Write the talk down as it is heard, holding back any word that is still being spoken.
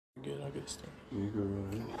Good, I'll get started. You go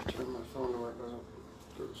right ahead. Turn my phone to work.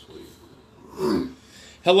 Go to sleep.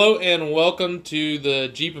 Hello and welcome to the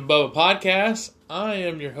Jeep and Bubba podcast. I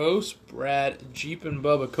am your host, Brad Jeep and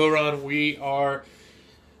Bubba Coron. We are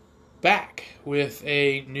back with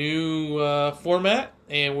a new format,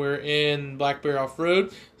 and we're in Black Bear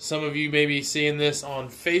Off-Road. Some of you may be seeing this on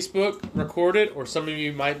Facebook recorded, or some of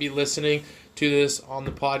you might be listening to this on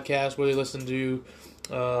the podcast, whether you listen to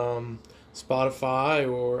Spotify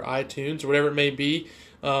or iTunes or whatever it may be.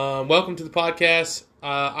 Welcome to the podcast.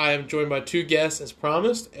 I am joined by two guests as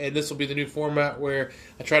promised, and this will be the new format where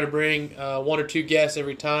I try to bring one or two guests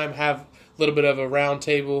every time, have a little bit of a round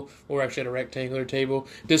table, or actually at a rectangular table,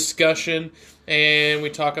 discussion, and we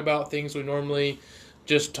talk about things we normally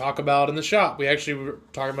just talk about in the shop. We actually were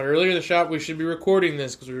talking about earlier in the shop, we should be recording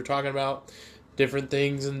this because we were talking about different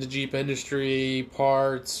things in the Jeep industry,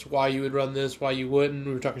 parts, why you would run this, why you wouldn't.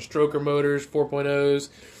 We were talking stroker motors, 4.0s.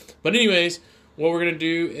 But anyways, what we're going to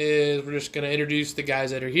do is we're just going to introduce the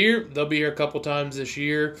guys that are here. They'll be here a couple times this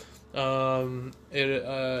year. We'll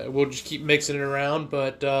just keep mixing it around.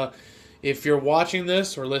 But if you're watching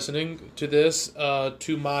this or listening to this,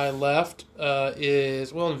 to my left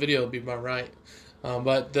is, well, in the video it'll be my right.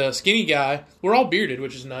 But the skinny guy, we're all bearded,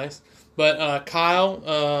 which is nice. But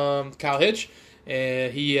Kyle Hitch,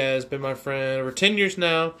 he has been my friend over 10 years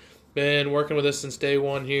now. Been working with us since day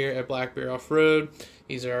one here at Black Bear Off-Road.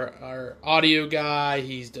 He's our audio guy.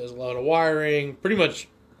 He does a lot of wiring. Pretty much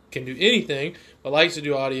can do anything, but likes to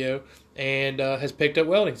do audio. And has picked up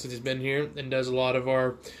welding since he's been here and does a lot of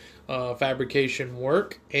our fabrication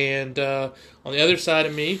work. And on the other side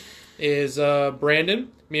of me is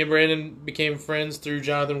Brandon. Me and Brandon became friends through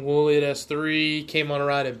Jonathan Woolley at S3, came on a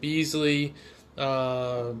ride at Beasley,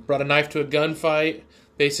 brought a knife to a gunfight,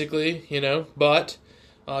 basically, but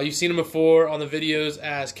you've seen him before on the videos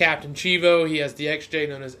as Captain Chivo. He has the XJ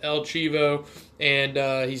known as El Chivo,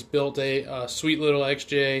 and he's built a sweet little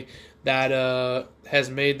XJ that has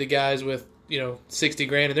made the guys with,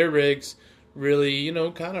 $60,000 in their rigs really,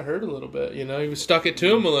 kind of hurt a little bit, He stuck it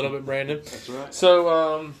to him a little bit, Brandon. That's right.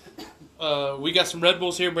 So, we got some Red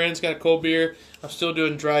Bulls here. Brandon's got a cold beer. I'm still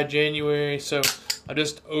doing dry January, so I'm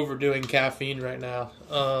just overdoing caffeine right now.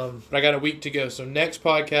 But I got a week to go. So next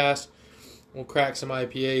podcast, we'll crack some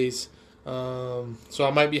IPAs. So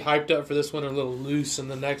I might be hyped up for this one, or a little loose in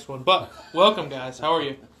the next one. But welcome, guys. How are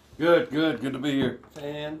you? Good to be here.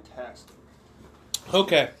 Fantastic.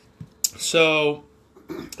 Okay. So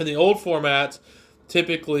in the old formats,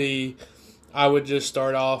 typically I would just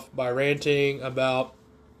start off by ranting about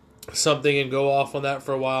something and go off on that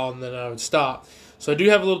for a while, and then I would stop. So I do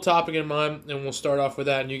have a little topic in mind, and we'll start off with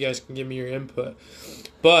that, and you guys can give me your input.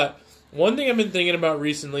 But one thing I've been thinking about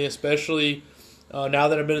recently, especially now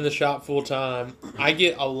that I've been in the shop full time, I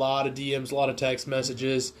get a lot of DMs, a lot of text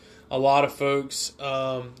messages, a lot of folks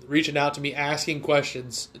reaching out to me asking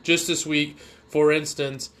questions. Just this week, for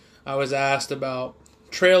instance, I was asked about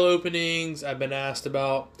trail openings. I've been asked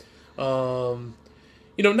about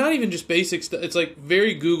not even just basic stuff. It's like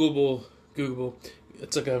very Googleable.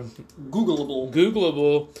 It's like a Googleable,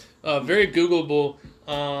 very Googleable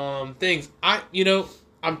things.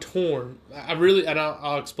 I'm torn. And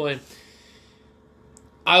I'll explain.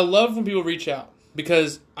 I love when people reach out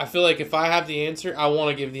because I feel like if I have the answer, I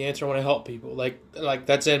want to give the answer. I want to help people. Like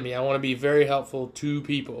that's in me. I want to be very helpful to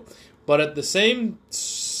people. But at the same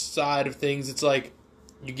side of things, it's like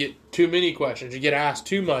you get too many questions. You get asked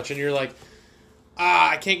too much, and you're like,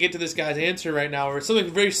 I can't get to this guy's answer right now, or it's something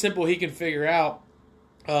very simple he can figure out.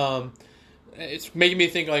 It's making me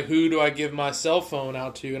think, like, who do I give my cell phone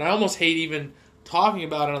out to? And I almost hate even talking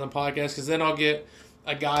about it on the podcast, because then I'll get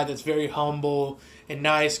a guy that's very humble and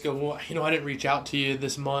nice go, well, I didn't reach out to you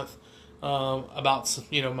this month about,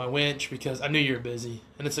 my winch because I knew you were busy.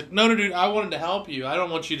 And it's like, no, dude, I wanted to help you. I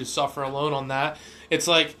don't want you to suffer alone on that. It's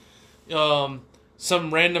like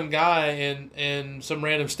some random guy in some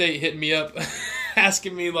random state hitting me up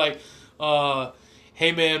asking me, like,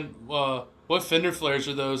 hey, man, what fender flares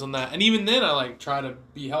are those on that? And even then, I, try to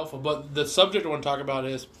be helpful. But the subject I want to talk about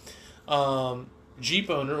is Jeep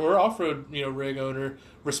owner or off-road, rig owner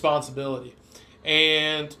responsibility.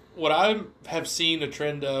 And what I have seen a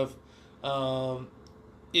trend of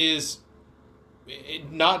is,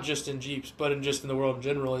 not just in Jeeps, but in the world in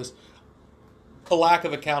general, is a lack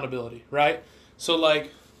of accountability, right? So,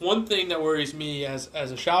 one thing that worries me as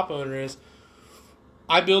a shop owner is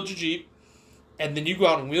I build your Jeep, and then you go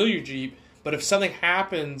out and wheel your Jeep, but if something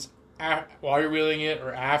happens while you're wheeling it,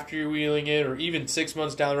 or after you're wheeling it, or even 6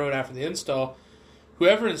 months down the road after the install,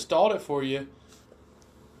 whoever installed it for you,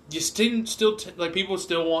 you still like people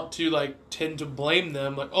still want to like tend to blame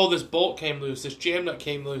them, like, oh, this bolt came loose, this jam nut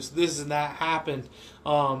came loose, this and that happened.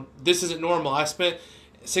 This isn't normal. I spent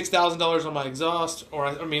 $6,000 on my exhaust, or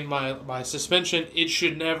I mean my suspension. It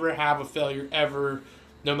should never have a failure ever,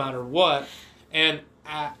 no matter what. And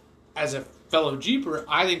as a fellow Jeeper,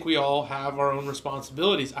 I think we all have our own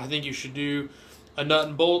responsibilities. I think you should do a nut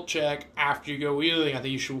and bolt check after you go wheeling. I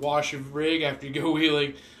think you should wash your rig after you go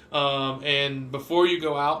wheeling. And before you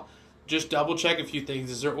go out, just double check a few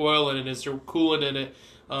things. Is there oil in it? Is there coolant in it?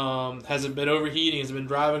 Has it been overheating? Has it been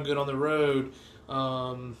driving good on the road?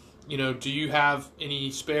 Do you have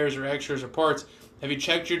any spares or extras or parts? Have you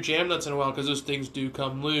checked your jam nuts in a while? Because those things do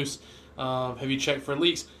come loose. Have you checked for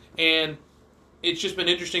leaks? And it's just been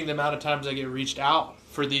interesting the amount of times I get reached out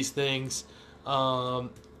for these things. Not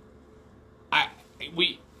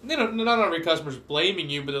every customer's blaming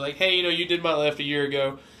you, but they're like, hey, you did my lift a year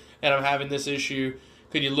ago, and I'm having this issue.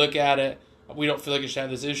 Could you look at it? We don't feel like you should have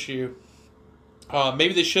this issue.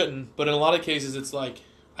 Maybe they shouldn't, but in a lot of cases, it's like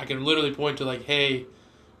I can literally point to like, hey,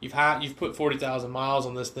 you've put 40,000 miles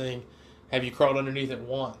on this thing. Have you crawled underneath it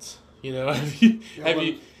once? Last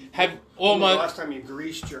time you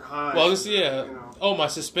greased your hind. Oh, my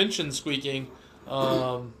suspension's squeaking.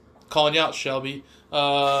 Calling you out, Shelby.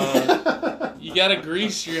 You gotta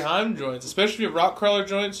grease your heim joints, especially if you have rock crawler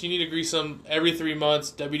joints. You need to grease them every 3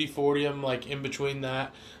 months. WD-40 them, like in between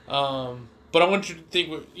that. But I want you to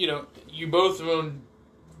think, you both own,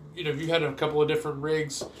 you've had a couple of different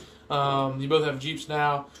rigs. You both have Jeeps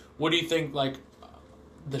now. What do you think, like,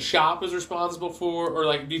 the shop is responsible for, or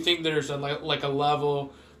like, do you think there's a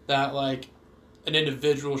level that like an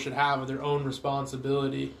individual should have of their own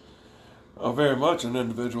responsibility? Oh, very much. An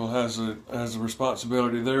individual has a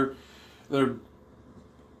responsibility.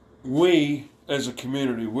 We as a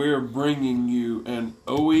community, we're bringing you an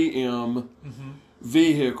OEM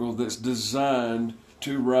vehicle that's designed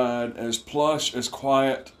to ride as plush, as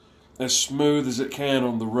quiet, as smooth as it can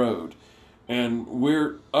on the road. And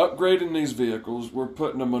we're upgrading these vehicles. We're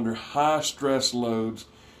putting them under high stress loads.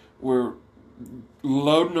 We're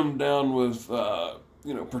loading them down with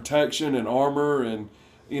protection and armor and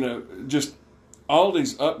just all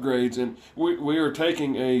these upgrades. And we are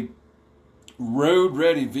taking a road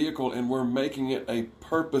ready vehicle and we're making it a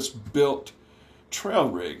purpose built trail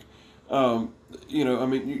rig.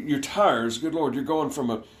 Your tires, good Lord, you're going from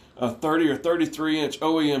a 30 or 33 inch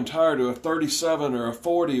OEM tire to a 37 or a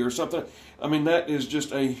 40 or something. I mean, that is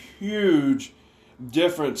just a huge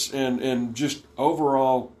difference in just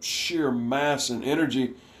overall sheer mass and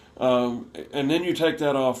energy. And then you take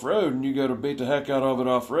that off-road and you go to beat the heck out of it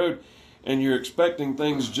off-road, and you're expecting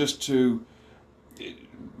things just to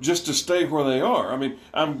stay where they are. I mean,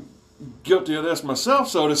 I'm guilty of this myself,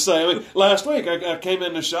 so to say. I mean, last week I came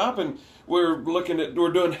in the shop and we're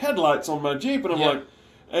doing headlights on my Jeep, and I'm like,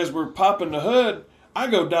 as we're popping the hood, I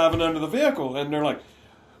go diving under the vehicle, and they're like,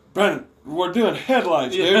 Brandon, we're doing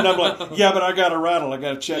headlights, dude. And I'm like, yeah, but I got to rattle. I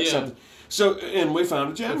got to check something. So, and we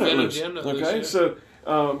found a jam nut loose. Okay,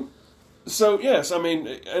 so yes, I mean,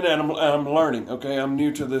 and I'm learning. Okay, I'm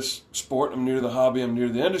new to this sport. I'm new to the hobby. I'm new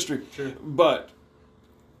to the industry. Sure. But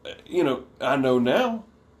I know now.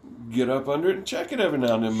 Get up under it and check it every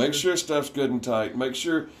now and then. Make sure stuff's good and tight. Make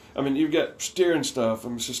sure. I mean, you've got steering stuff,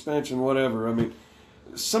 suspension, whatever. I mean,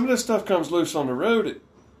 some of this stuff comes loose on the road at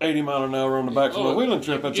 80 mile an hour on the back of a wheeling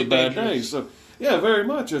trip. That's a bad day. So, yeah, very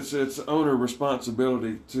much. It's owner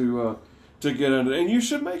responsibility to get under it. And you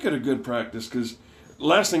should make it a good practice, because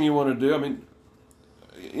last thing you want to do, I mean,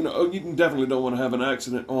 you definitely don't want to have an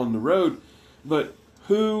accident on the road, but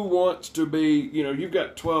who wants to be, you've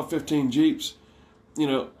got 12, 15 Jeeps,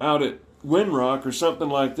 out at Windrock or something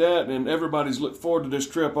like that, and everybody's looked forward to this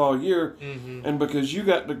trip all year, and because you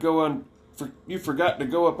got to go on, you forgot to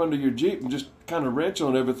go up under your Jeep and just kind of wrench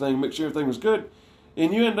on everything, make sure everything was good,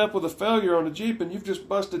 and you end up with a failure on the Jeep, and you've just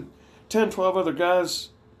busted 10, 12 other guys,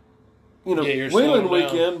 wheeling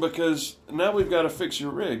weekend, because now we've got to fix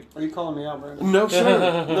your rig. Are you calling me out, Brandon? No,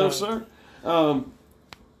 sir. No, sir. Well,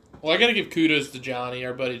 I got to give kudos to Johnny,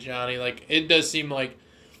 our buddy Johnny. Like, it does seem like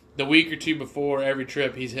the week or two before every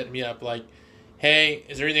trip, he's hitting me up like, hey,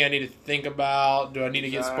 is there anything I need to think about? Do I need to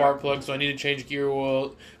get spark plugs? Do I need to change gear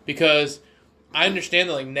oil? Because I understand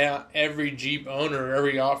that, like, now every Jeep owner,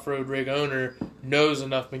 every off-road rig owner knows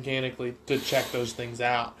enough mechanically to check those things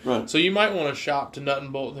out. Right. So you might want to shop to nut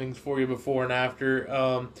and bolt things for you before and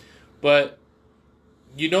after. But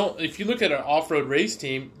you don't. If you look at an off-road race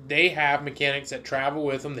team, they have mechanics that travel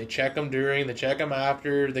with them. They check them during, they check them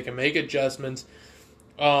after. They can make adjustments.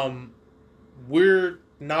 We're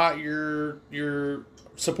not your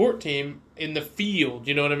support team in the field.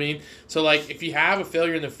 You know what I mean? So, like, if you have a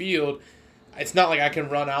failure in the field, it's not like I can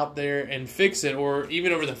run out there and fix it. Or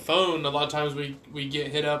even over the phone, a lot of times we get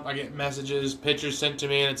hit up. I get messages, pictures sent to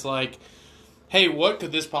me, and it's like, hey, what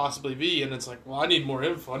could this possibly be? And it's like, well, I need more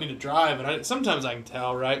info. I need to drive. And sometimes I can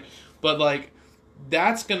tell, right? But, like,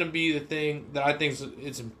 that's going to be the thing that I think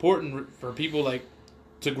it's important for people, like,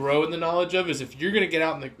 to grow in the knowledge of, is if you're going to get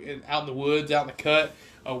out in the woods, out in the cut,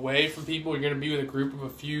 away from people, you're going to be with a group of a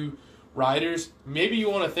few riders, maybe you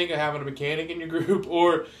want to think of having a mechanic in your group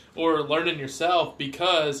or learning yourself,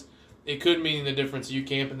 because it could mean the difference of you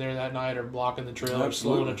camping there that night or blocking the trail or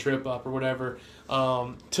slowing a trip up or whatever,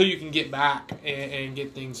 till you can get back and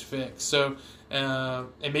get things fixed. So,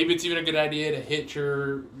 and maybe it's even a good idea to hit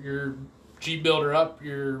your Jeep builder up,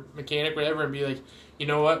 your mechanic, whatever, and be like, you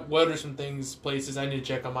know what are some places I need to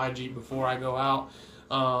check on my Jeep before I go out?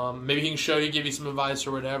 Maybe he can show you, give you some advice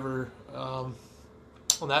or whatever on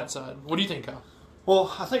that side. What do you think, Kyle?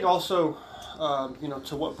 Well, I think also,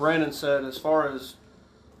 to what Brandon said, as far as,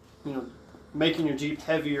 making your Jeep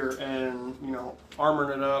heavier and,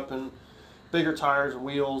 armoring it up and bigger tires and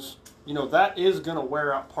wheels, that is going to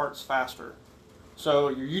wear out parts faster. So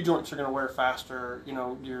your U-joints are going to wear faster.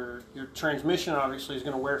 Your transmission obviously is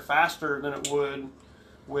going to wear faster than it would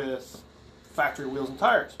with factory wheels and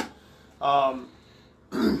tires.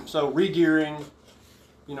 So re-gearing,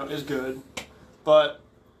 is good, but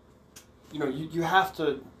you have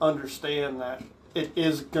to understand that it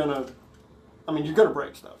is gonna. You're gonna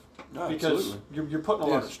break stuff because you're putting a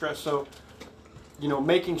lot of stress. So,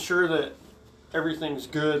 making sure that everything's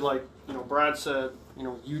good, like Brad said,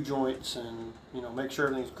 U-joints and make sure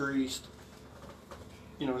everything's greased.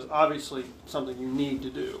 Is obviously something you need to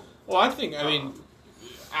do. Well, I think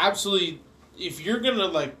absolutely. If you're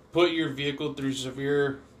gonna put your vehicle through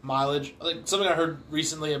severe mileage, like something I heard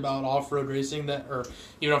recently about off-road racing, or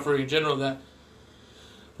even off-road in general, that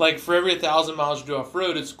for every 1,000 miles you do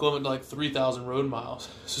off-road, it's equivalent to 3,000 road miles.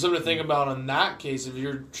 So something to think about in that case, if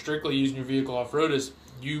you're strictly using your vehicle off-road, is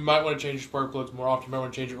you might want to change your spark plugs more often. You might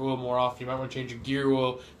want to change your oil more often. You might want to change your gear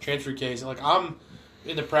oil, transfer case. I'm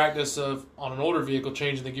in the practice of, on an older vehicle,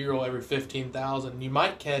 changing the gear oil every 15,000. You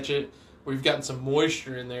might catch it where you've gotten some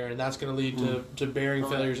moisture in there, and that's going to lead to bearing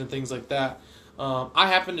failures and things like that. I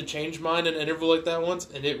happened to change mine in an interval like that once,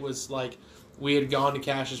 and it was we had gone to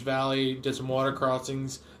Cassius Valley, did some water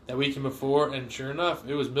crossings that weekend before, and sure enough,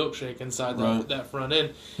 it was milkshake inside that front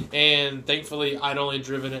end. And thankfully, I'd only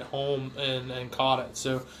driven it home and caught it.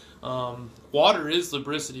 So water is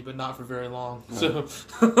lubricity, but not for very long. Right.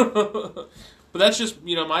 So, but that's just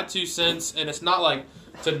my 2 cents, and it's not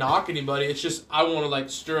to knock anybody. It's just I want to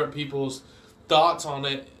stir up people's thoughts on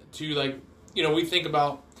it. To we think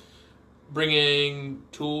about bringing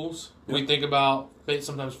tools. Yep. We think about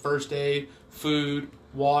sometimes first aid, food,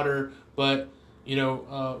 water. But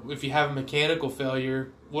if you have a mechanical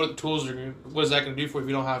failure, what is that going to do for you? If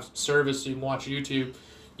you don't have service, so you can watch YouTube,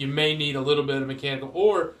 you may need a little bit of mechanical.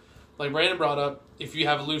 Or like Brandon brought up, if you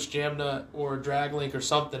have a loose jam nut or a drag link or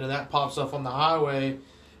something, and that pops up on the highway,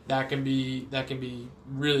 that can be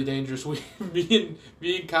really dangerous. Me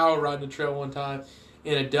and Kyle were riding the trail one time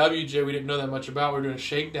in a WJ we didn't know that much about. We were doing a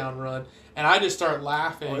shakedown run, and I just start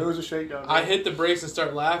laughing. Oh, it was a shakedown. I hit the brakes and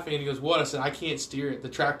start laughing, and he goes, "What?" I said, "I can't steer it. The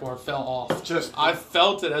track bar fell off." I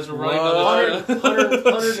felt it as we're running down the trail.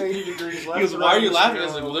 180 degrees left. He goes, "Why are you laughing?" I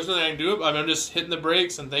was like, "Well, there's nothing I can do. I'm just hitting the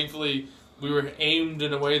brakes," and thankfully we were aimed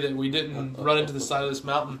in a way that we didn't run into the side of this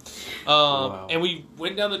mountain. And we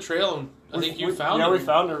went down the trail, and I think you found it. Yeah, we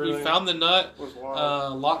found it. Really. We found the nut,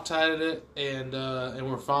 Loctited it, and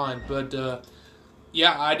we're fine. But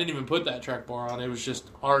yeah, I didn't even put that track bar on. It was just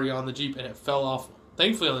already on the Jeep, and it fell off.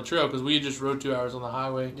 Thankfully on the trail, because we just rode 2 hours on the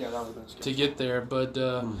highway to get there. But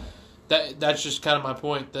that's just kind of my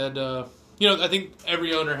point. That I think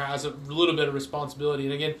every owner has a little bit of responsibility.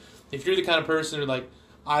 And again, if you're the kind of person who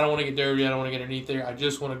I don't want to get dirty, I don't want to get underneath there, I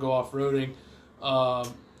just want to go off-roading,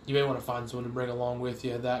 you may want to find someone to bring along with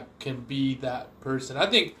you that can be that person. I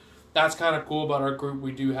think that's kind of cool about our group.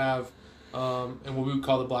 We do have, and what we would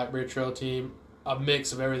call the Black Bear Trail Team, a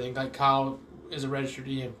mix of everything. Like Kyle is a registered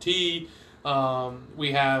EMT.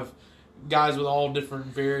 We have guys with all different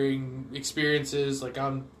varying experiences. We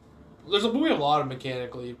have a lot of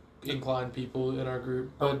mechanically inclined people in our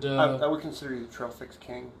group. But I would consider you the Trail Fix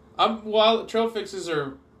King. Trail fixes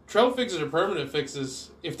are permanent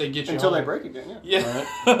fixes if they get you until home. They break again. Yeah.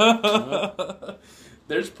 Right.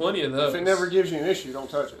 There's plenty of those. If it never gives you an issue, don't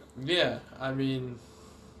touch it. Yeah,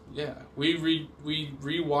 Yeah, we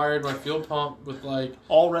rewired my fuel pump with like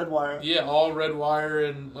All red wire. all red wire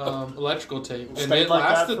and electrical tape, and Stayed it like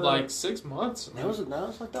that lasted for- like 6 months. It was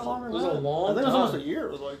like that longer. It was than a that. long I think it was almost time. a year.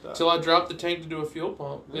 It was like that. Till I dropped the tank to do a fuel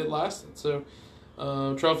pump, it lasted. So,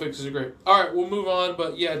 trail fixes are great. All right, we'll move on.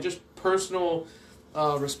 But yeah, just personal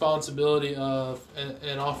responsibility of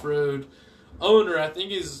an off-road owner, I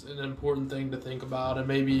think, is an important thing to think about, and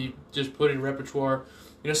maybe just putting repertoire.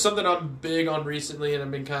 You know, something I'm big on recently, and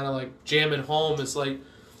I've been kind of like jamming home. Is like,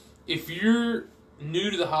 if you're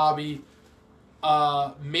new to the hobby,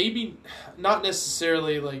 maybe not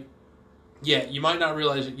necessarily like, you might not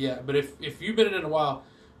realize it yet, but if you've been in it a while,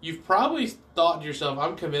 you've probably thought to yourself,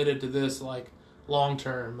 I'm committed to this like long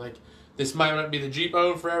term. Like, this might not be the Jeep I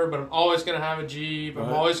own forever, but I'm always going to have a Jeep.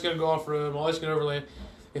 I'm always going to go off road. I'm always going to overland.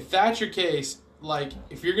 If that's your case, like,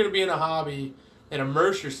 if you're going to be in a hobby and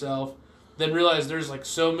immerse yourself, then realize there's like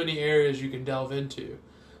so many areas you can delve into.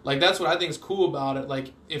 Like, that's what I think is cool about it.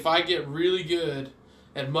 Like, if I get really good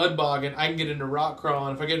at mud bogging, I can get into rock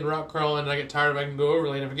crawling. If I get into rock crawling and I get tired of it, I can go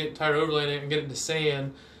overland. If I get tired of overlanding, I can get into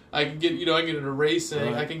sand. I can get into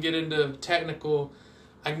racing. Right. I can get into technical.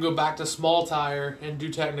 I can go back to small tire and do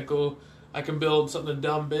technical. I can build something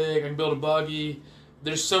dumb big. I can build a buggy.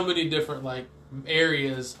 There's so many different like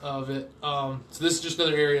areas of it. So this is just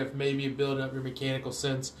another area of maybe building up your mechanical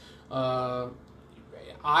sense.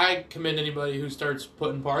 I commend anybody who starts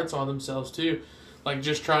putting parts on themselves too. Like,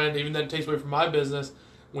 just trying, even that takes away from my business.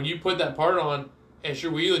 When you put that part on, as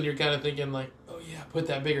you're wheeling, you're kind of thinking like, oh yeah, put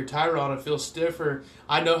that bigger tie rod on, it feels stiffer.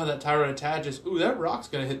 I know how that tie rod attaches. Ooh, that rock's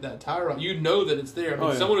going to hit that tie rod. You know that it's there. I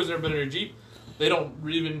mean, someone who's never been in a Jeep, they don't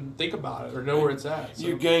even think about it or know where it's at. So.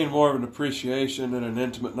 You gain more of an appreciation and an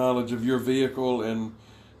intimate knowledge of your vehicle, and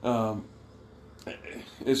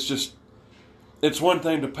it's one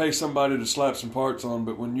thing to pay somebody to slap some parts on,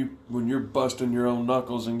 but when you're busting your own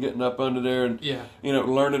knuckles and getting up under there and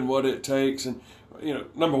learning what it takes, and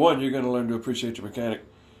number one, you're going to learn to appreciate your mechanic,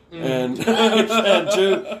 and and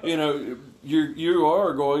two, you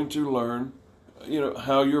are going to learn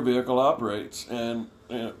how your vehicle operates, and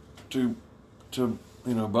to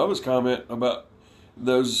Bubba's comment about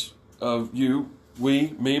those of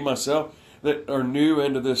me, myself, that are new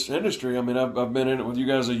into this industry. I mean, I've been in it with you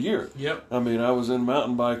guys a year. Yep. I mean, I was in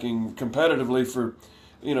mountain biking competitively for,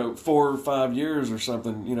 4 or 5 years or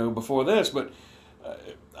something, before this. But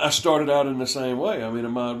I started out in the same way. I mean,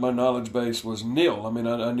 my knowledge base was nil. I mean,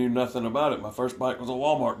 I knew nothing about it. My first bike was a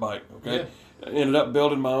Walmart bike. Okay. Yeah. I ended up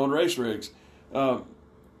building my own race rigs. To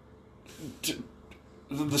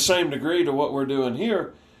the same degree to what we're doing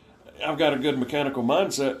here, I've got a good mechanical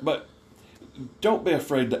mindset, but don't be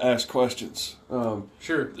afraid to ask questions.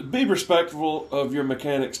 Sure. Be respectful of your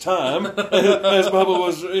mechanic's time, as Bubba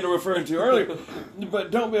was referring to earlier.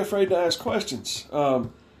 But don't be afraid to ask questions.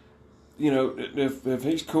 If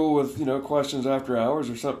he's cool with questions after hours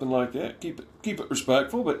or something like that, keep it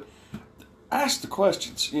respectful. But ask the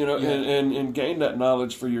questions, and gain that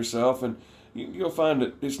knowledge for yourself, and you'll find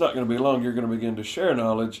that it's not going to be long. You're going to begin to share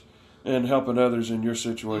knowledge and helping others in your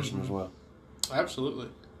situation as well. Absolutely.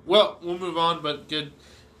 Well, we'll move on, but good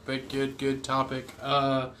topic.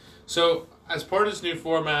 So, as part of this new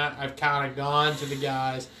format, I've kind of gone to the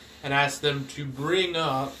guys and asked them to bring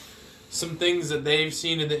up some things that they've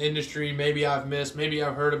seen in the industry. Maybe I've missed, maybe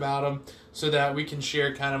I've heard about them, so that we can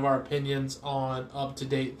share kind of our opinions on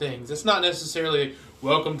up-to-date things. It's not necessarily,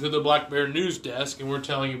 welcome to the Black Bear News Desk, and we're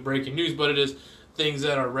telling you breaking news, but it is things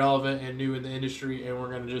that are relevant and new in the industry, and we're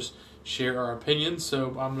going to just share our opinions.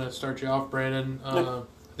 So, I'm going to start you off, Brandon. I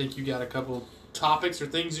think you got a couple topics or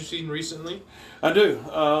things you've seen recently. I do,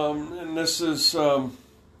 and this is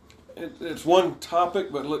it's one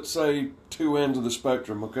topic, but let's say two ends of the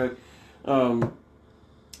spectrum. Okay,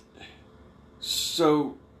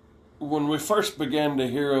 so when we first began to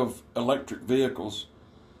hear of electric vehicles,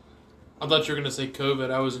 I thought you were going to say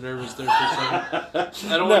COVID. I was nervous there for a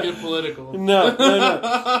second. I don't want to get political. No.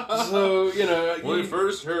 So when we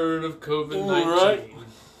first heard of COVID-19, right?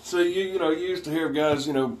 So you used to hear guys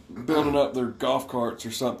building up their golf carts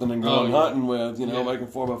or something and going hunting with making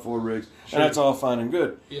 4x4 rigs, and that's all fine and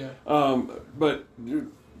good. Yeah. But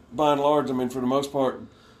by and large, I mean, for the most part,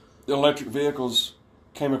 the electric vehicles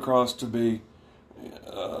came across to be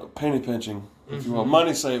penny pinching, if you will,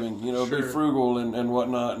 money saving. Be frugal and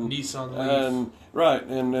whatnot, and Nissan Leaf. and right,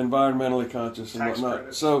 and environmentally conscious and whatnot.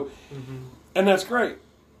 Credits. So, and that's great,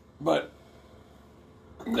 but.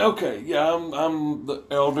 Okay, yeah, I'm the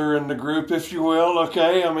elder in the group, if you will.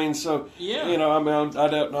 Okay, I mean, so yeah, I'm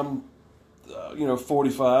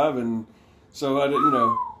 45, and so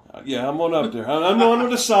I'm one up there. I'm the one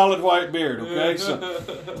with a solid white beard. Okay,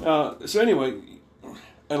 so anyway,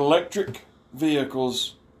 electric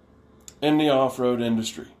vehicles in the off-road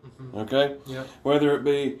industry. Okay? Yep. Whether it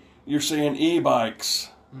be you're seeing e-bikes,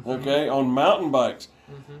 okay, on mountain bikes.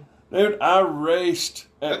 Dude, I raced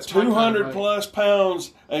at That's my kind of 200 bike. plus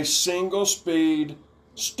pounds a single speed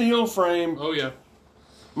steel frame Oh yeah.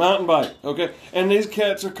 mountain bike, okay? And these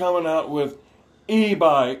cats are coming out with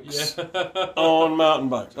e-bikes Yeah. on mountain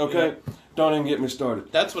bikes, okay? Don't even get me started.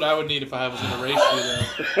 That's what I would need if I was in a race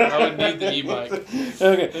though. I would need the e-bike.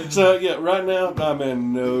 Okay, so yeah, right now I'm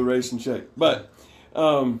in no racing shape. But,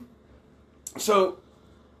 so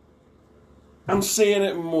I'm seeing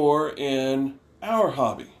it more in our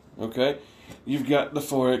hobby, okay? You've got the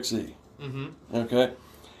 4XE, okay?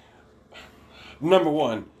 Number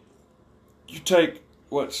one, you take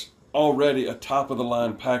what's already a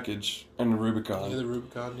top-of-the-line package in the Rubicon, Yeah, the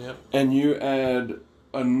Rubicon, yep. and you add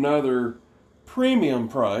another premium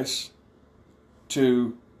price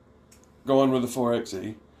to going with the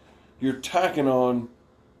 4XE, you're tacking on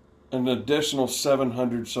an additional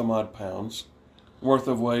 700 some odd pounds worth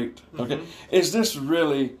of weight. Okay, is this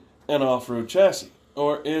really an off-road chassis,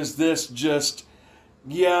 or is this just,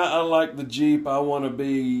 yeah, I like the Jeep, I want to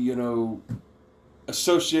be,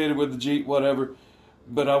 associated with the Jeep, whatever,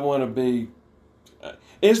 but I want to be,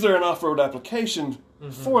 is there an off-road application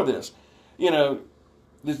for this?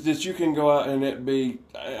 That you can go out and it be,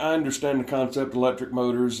 I understand the concept of electric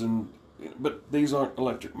motors, but these aren't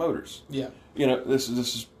electric motors. Yeah. This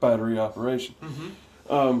is battery operation.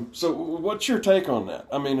 So what's your take on that?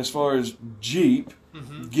 I mean, as far as Jeep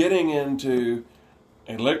getting into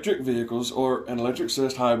electric vehicles or an electric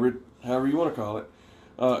assist hybrid, however you want to call it.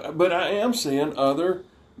 But I am seeing other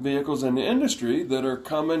vehicles in the industry that are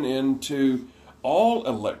coming into all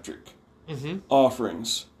electric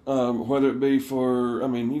offerings. Whether it be for,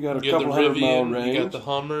 you got a You got couple the 100-mile Rivian, range. you got the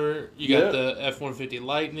Hummer, you got the F-150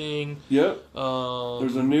 Lightning. Yep.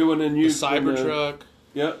 There's a new one in the UK. Cybertruck.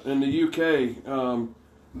 Yep. In the UK,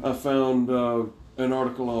 I found an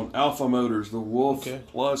article on Alpha Motors, the Wolf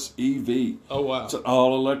Plus EV. Oh, wow. It's an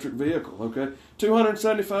all-electric vehicle, okay?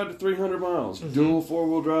 275 to 300 miles. Dual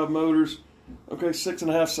four-wheel drive motors. Okay,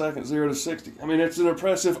 6.5 seconds, 0 to 60. I mean, it's an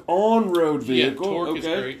impressive on-road vehicle. Yeah, torque okay?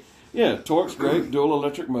 is great. Yeah, torque's great. Dual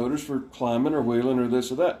electric motors for climbing or wheeling or this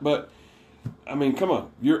or that. But, I mean, come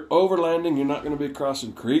on. You're overlanding. You're not going to be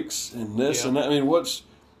crossing creeks and this and that. I mean, what's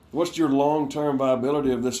your long-term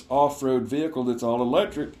viability of this off-road vehicle that's all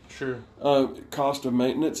electric? Sure. Cost of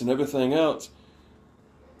maintenance and everything else.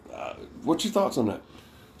 What's your thoughts on that?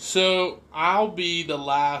 So, I'll be the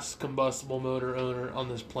last combustible motor owner on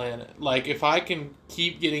this planet. Like, if I can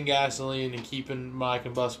keep getting gasoline and keeping my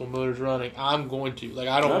combustible motors running, I'm going to. Like,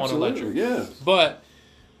 I don't want electric. Yeah. But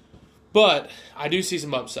I do see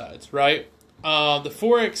some upsides, right? The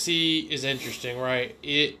 4XE is interesting, right?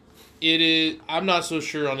 It is. I'm not so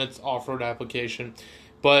sure on its off-road application,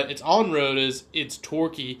 but its on-road it's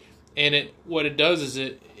torquey, and what it does is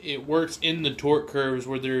it works in the torque curves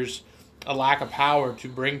where there's a lack of power to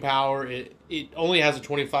bring power. It only has a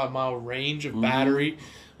 25-mile range of battery,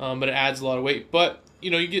 but it adds a lot of weight. But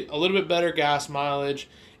you get a little bit better gas mileage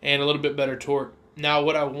and a little bit better torque. Now,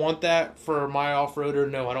 would I want that for my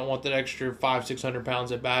off-roader? No, I don't want that extra 500-600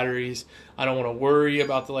 pounds of batteries. I don't want to worry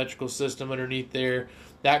about the electrical system underneath there.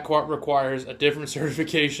 That requires a different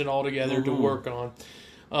certification altogether to work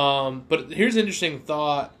on. But here's an interesting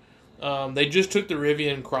thought. They just took the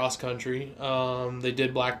Rivian cross country. They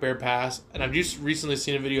did Black Bear Pass, and I've just recently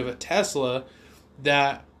seen a video of a Tesla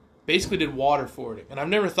that basically did water fording. And I've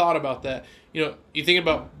never thought about that. You think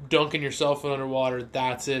about dunking your cell phone underwater,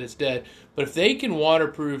 that's it, it's dead. But if they can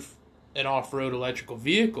waterproof an off-road electrical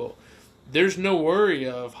vehicle, there's no worry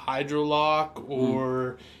of hydrolock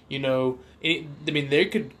or, they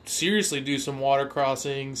could seriously do some water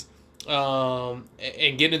crossings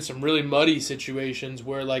and get in some really muddy situations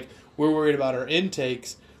where, like, we're worried about our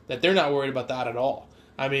intakes, that they're not worried about that at all.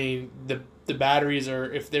 I mean, the batteries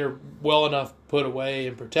are, if they're well enough put away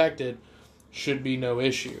and protected, should be no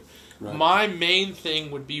issue. Right. My main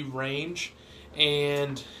thing would be range,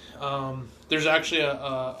 and there's actually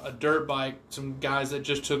a dirt bike, some guys that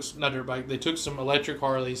just took, not dirt bike, they took some electric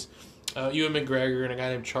Harleys, Ewan McGregor and a guy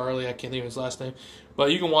named Charlie, I can't think of his last name,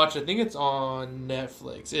 but you can watch it, I think it's on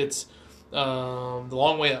Netflix. It's The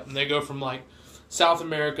Long Way Up, and they go from, like, South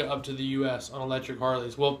America up to the U.S. on electric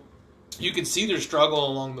Harleys. Well, you can see their struggle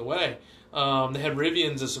along the way. They had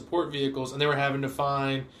Rivians as support vehicles, and they were having to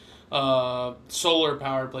find solar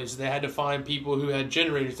power places. They had to find people who had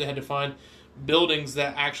generators. They had to find buildings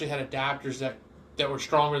that actually had adapters that were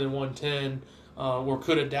stronger than 110 or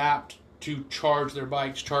could adapt to charge their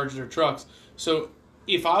bikes, charge their trucks. So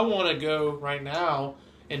if I want to go right now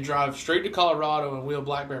and drive straight to Colorado and wheel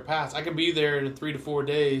Black Bear Pass, I can be there in 3 to 4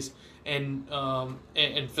 days and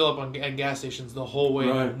fill up at gas stations the whole way,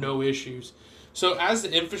 Right. no issues. So as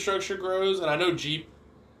the infrastructure grows, and I know Jeep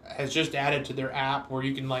has just added to their app where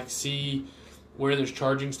you can like see where there's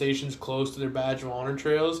charging stations close to their Badge of Honor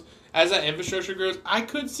trails. As that infrastructure grows, I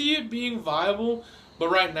could see it being viable, but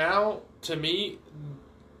right now, to me,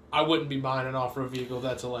 I wouldn't be buying an off-road vehicle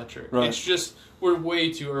that's electric. Right. It's just we're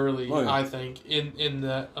way too early, Right. I think, in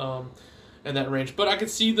that range. But I could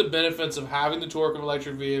see the benefits of having the torque of an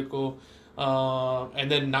electric vehicle, and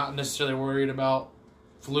then not necessarily worried about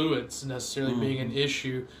fluids necessarily being an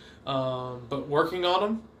issue. But working on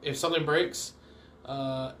them, if something breaks,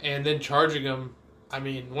 and then charging them, I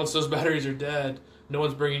mean, once those batteries are dead, no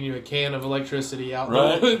one's bringing you a can of electricity out in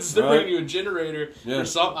Right, the woods. They're right. bringing you a generator Yeah. or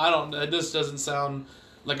something. This doesn't sound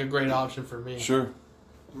like a great option for me. Sure.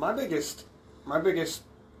 My biggest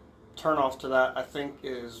turnoff to that, I think,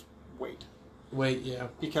 is weight. Wait, yeah.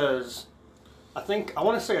 Because I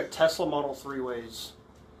want to say a Tesla Model 3 weighs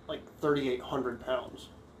like 3,800 pounds.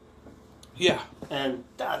 Yeah, And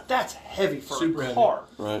that's heavy for Super a heavy. car.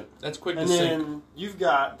 Right. that's quick And to then sink. you've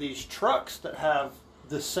got these trucks that have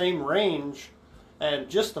the same range, and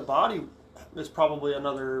just the body is probably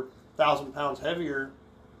another 1,000 pounds heavier.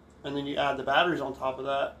 And then you add the batteries on top of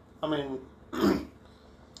that. I mean,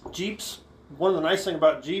 Jeeps, one of the nice things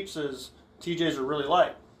about Jeeps is TJs are really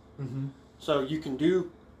light. Mm-hmm. So you can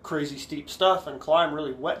do crazy steep stuff and climb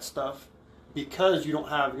really wet stuff because you're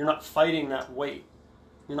not fighting that weight.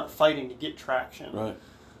 You're not fighting to get traction. Right.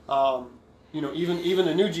 Even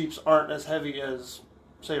the new Jeeps aren't as heavy as,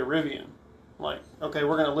 say, a Rivian. Like, okay,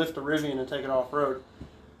 we're going to lift a Rivian and take it off road.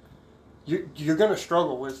 You're going to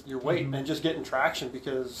struggle with your weight and just getting traction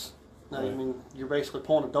because, I mean, you're basically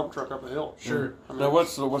pulling a dump truck up a hill. Sure. I mean, Now,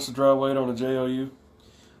 what's the dry weight on a JLU?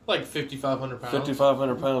 Like 5,500 pounds.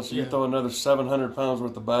 5,500 pounds. So you Yeah. throw another 700 pounds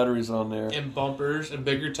worth of batteries on there. And bumpers and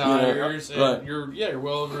bigger tires. And right. you're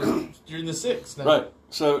well over, you're in the six now. Right.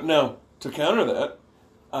 So now, to counter that,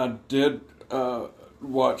 I did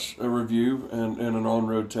watch a review and an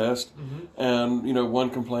on-road test. Mm-hmm. And, one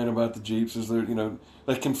complaint about the Jeeps is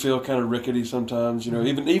they can feel kind of rickety sometimes.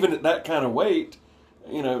 Even at that kind of weight,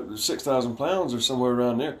 6,000 pounds or somewhere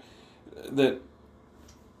around there,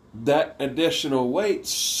 that additional weight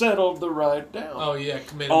settled the ride down. Oh, yeah.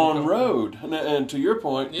 Committed On road, and to your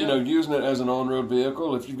point, Yeah. using it as an on-road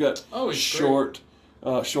vehicle, if you've got it's short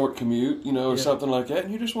commute, or Yeah. something like that,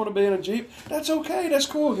 and you just want to be in a Jeep, that's okay, that's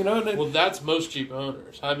cool, Well, that's most Jeep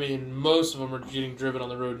owners. I mean, most of them are getting driven on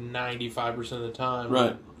the road 95% of the time.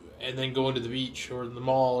 Right. And then going to the beach or the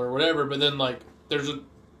mall or whatever. But then, like, there's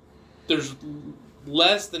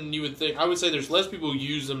less than you would think. I would say there's less people who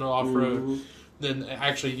use them off-road than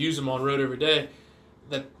actually use them on road every day.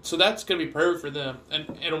 So that's going to be perfect for them.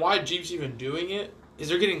 And why Jeep's even doing it is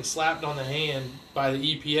they're getting slapped on the hand by the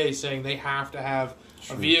EPA saying they have to have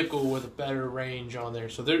a vehicle with a better range on there.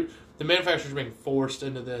 So the manufacturer's being forced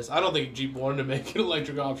into this. I don't think Jeep wanted to make an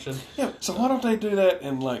electric option. Yeah, so why don't they do that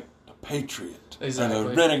in, like, a Patriot? Exactly. And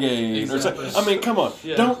a Renegade. Exactly. Or something. I mean, come on.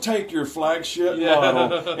 Yeah. Don't take your flagship Yeah.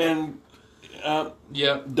 model and dumb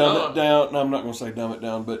it down. No, I'm not going to say dumb it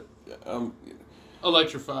down, but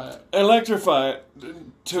Electrify it. electrify it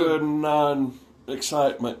to a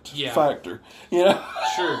non-excitement Yeah. factor.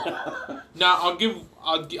 Sure. Now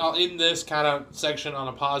I'll end this kind of section on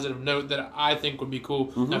a positive note that I think would be cool.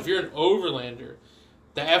 Mm-hmm. Now, if you're an overlander,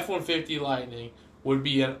 the F-150 Lightning would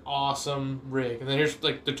be an awesome rig. And then here's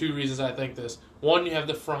like the two reasons I think this. One, you have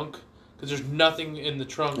the frunk because there's nothing in the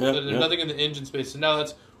trunk. There's nothing in the engine space. So now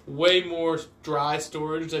that's way more dry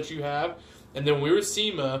storage that you have. And then we were at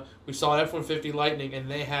SEMA, we saw an F-150 Lightning,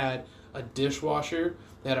 and they had a dishwasher,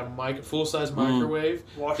 they had a full-size microwave,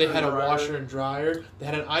 Washer they had and a dryer. washer and dryer, they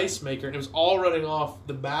had an ice maker, and it was all running off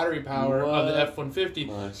the battery power of the F-150.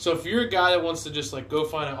 Nice. So if you're a guy that wants to just like go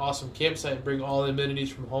find an awesome campsite and bring all the amenities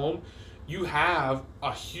from home, you have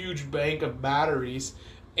a huge bank of batteries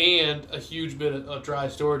and a huge bit of dry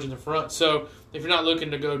storage in the front. So if you're not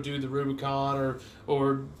looking to go do the Rubicon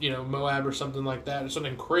or Moab or something like that, or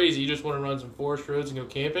something crazy, you just want to run some forest roads and go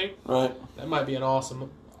camping, Right. that might be an awesome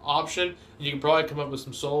option. And you can probably come up with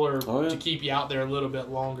some solar to keep you out there a little bit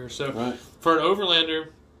longer. So Right. for an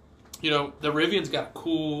overlander, the Rivian's got a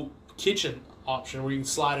cool kitchen option where you can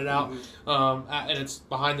slide it out, and it's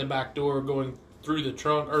behind the back door going through the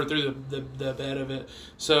trunk or through the bed of it.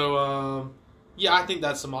 So yeah, I think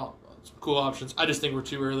that's some cool options. I just think we're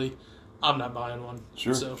too early. I'm not buying one.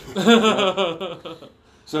 Sure. So,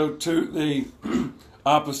 So to the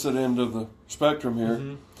opposite end of the spectrum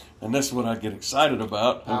here, and this is what I get excited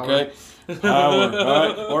about, Power. okay? Power, all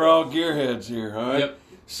right? We're all gearheads here, all right? Yep.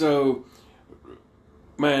 So,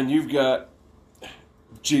 man, you've got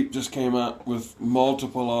Jeep just came out with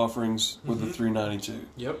multiple offerings with the 392.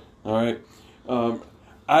 Yep. All right.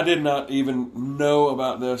 I did not even know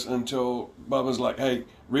about this until Bubba's like, hey,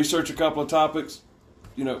 research a couple of topics,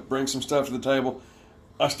 bring some stuff to the table.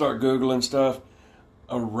 I start Googling stuff.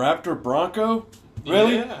 A Raptor Bronco?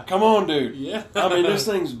 Really? Yeah. Come on, dude. Yeah. I mean, this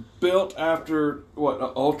thing's built after,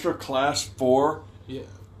 an Ultra Class 4, Yeah.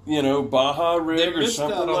 Baja They rig or missed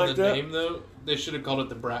something out on like the that. name, though. They should have called it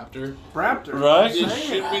the Braptor. Raptor. Right? It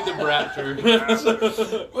should be the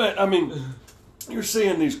Braptor. But, I mean, you're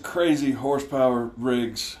seeing these crazy horsepower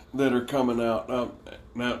rigs that are coming out.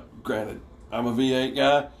 Now, granted, I'm a V8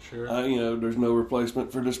 guy. Sure. There's no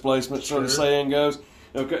replacement for displacement, so the Sure. saying goes.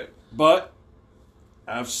 Okay, but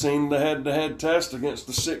I've seen the head-to-head test against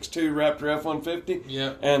the 6.2 Raptor F-150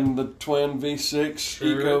 Yeah. and the twin V6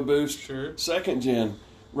 Sure. EcoBoost Sure. second-gen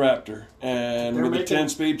Raptor. And They're with making- the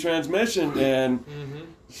 10-speed transmission, and Mm-hmm.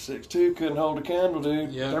 6.2 couldn't hold a candle,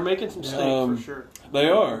 dude. Yeah. They're making some steak for sure. They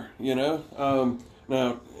are,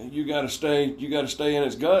 now you got to stay in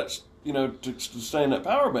its guts, to stay in that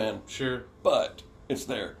power band. Sure. But it's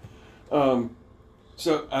there.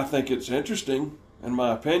 So I think it's interesting, in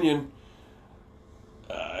my opinion.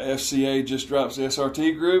 FCA just drops the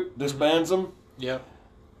SRT group, disbands them, Yeah.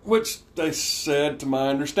 which they said, to my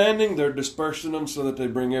understanding, they're dispersing them so that they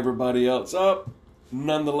bring everybody else up.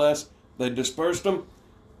 Nonetheless, they dispersed them.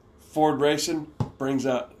 Ford Racing brings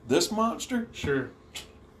out this monster. Sure.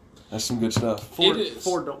 That's some good stuff. Ford, It is.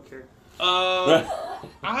 Ford don't care.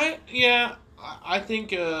 I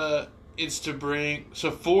think it's to bring.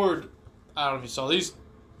 So Ford, I don't know if you saw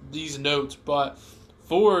these notes, but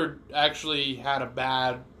Ford actually had a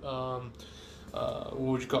bad what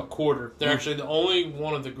would you call it, quarter. They're actually the only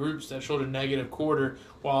one of the groups that showed a negative quarter,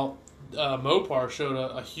 while Mopar showed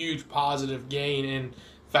a huge positive gain. In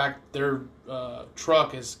fact, their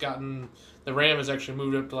truck has gotten, the Ram has actually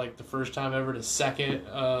moved up to like the first time ever to second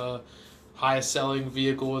highest selling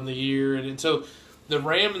vehicle in the year. And so the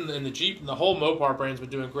Ram and the Jeep and the whole Mopar brand's been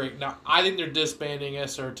doing great. Now, I think they're disbanding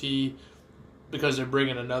SRT because they're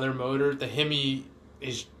bringing another motor. The Hemi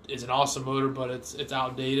is an awesome motor, but it's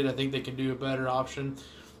outdated. I think they can do a better option.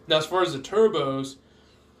 Now, as far as the turbos,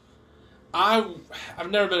 I've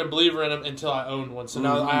never been a believer in them until I owned one. So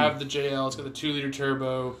now I have the JL. It's got the 2-liter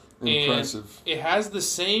turbo. Impressive. And it has the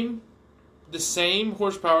same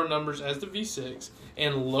horsepower numbers as the V6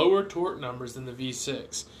 and lower torque numbers than the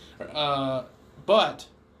V6. But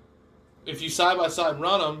if you side by side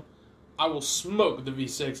run them, I will smoke the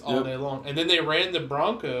V6 all day long. And then they ran the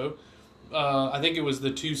Bronco. I think it was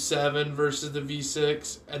the 2.7 versus the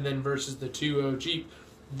V6, and then versus the 2.0 Jeep.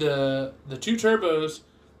 The two turbos,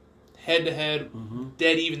 head to head,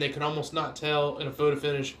 dead even. They could almost not tell in a photo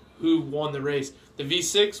finish who won the race. The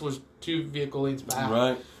V6 was 2 vehicle leads back.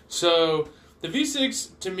 Right. So the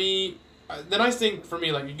V6, to me, the nice thing for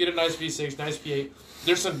me, like you get a nice V6, nice V8,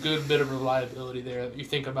 there's some good bit of reliability there if you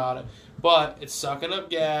think about it. But it's sucking up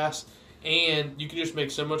gas, and you can just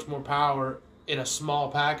make so much more power in a small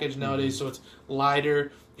package nowadays. So it's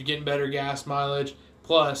lighter, you're getting better gas mileage,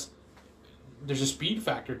 plus there's a speed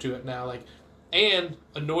factor to it now, and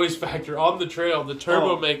a noise factor on the trail. The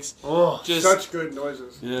turbo makes just such good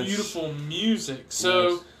noises. Yes. beautiful music. So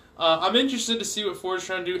Yes. I'm interested to see what Ford's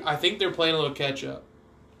trying to do. I think they're playing a little catch up.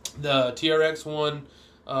 The TRX won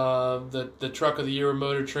the truck of the year with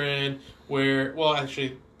Motor Trend,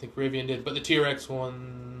 actually I think Rivian did, but the TRX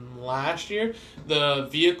won last year. The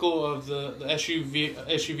vehicle of the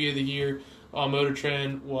SUV of the year on Motor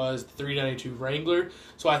Trend was the 392 Wrangler.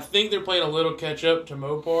 So I think they're playing a little catch up to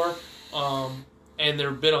Mopar. And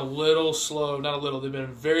they've been a little slow, not a little, they've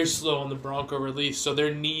been very slow on the Bronco release. So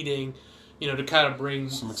they're needing, to kind of bring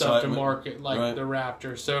Some stuff to excitement. market like the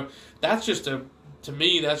Raptor. So that's just to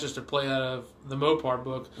me, that's just a play out of the Mopar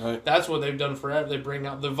book. Right. That's what they've done forever. They bring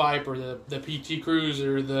out the Viper, the PT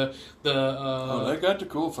Cruiser, the they got the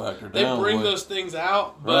cool factor they down. bring boy. those things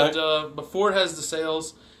out, but Right. Ford has the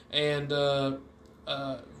sales, and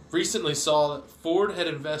recently saw that Ford had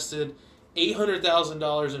invested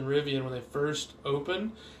 $800,000 in Rivian when they first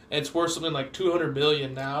opened, and it's worth something like $200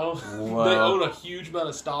 million now. Wow. They own a huge amount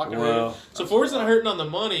of stock in Wow. Rivian. So Ford's not hurting on the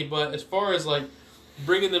money, but as far as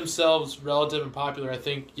bringing themselves relative and popular, I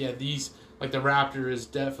think these the Raptor is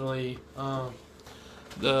definitely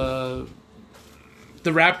the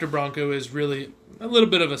Raptor Bronco is really a little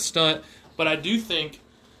bit of a stunt, but I do think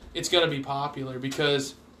it's going to be popular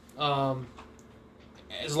because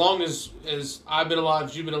as long as I've been alive,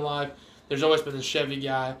 as you've been alive, there's always been the Chevy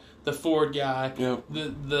guy, the Ford guy, Yep.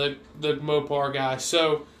 the Mopar guy.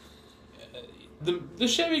 So the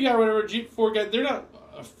Chevy guy or whatever, Jeep Ford guy, they're not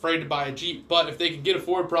afraid to buy a Jeep. But if they can get a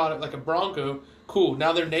Ford product like a Bronco, cool.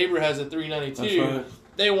 Now their neighbor has a 392. That's right.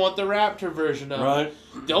 They want the Raptor version of Right.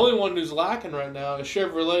 it. The only one who's lacking right now is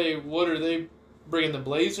Chevrolet. What are they bringing? The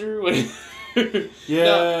Blazer?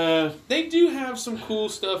 Yeah. Now, they do have some cool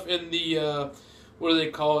stuff in the what do they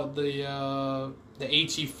call it? The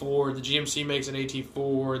AT4. The GMC makes an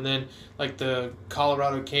AT4, and then like the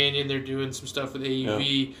Colorado Canyon, they're doing some stuff with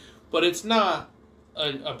AEV, but it's not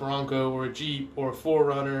a Bronco or a Jeep or a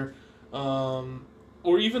 4Runner,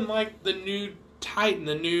 or even like the new Titan,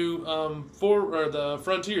 the new the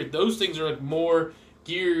Frontier. Those things are like more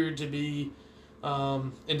geared to be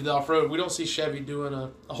into the off-road. We don't see Chevy doing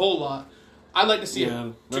a whole lot. I'd like to see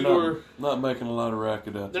a two-door. Not making a lot of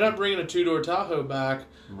racket out. They're not bringing a two-door Tahoe back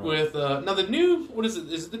with now the new, what is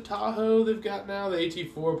it? Is it the Tahoe they've got now, the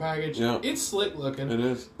AT4 package? Yeah. It's slick looking. It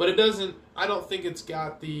is, but it doesn't. I don't think it's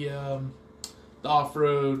got the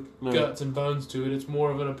off-road guts and bones to it. It's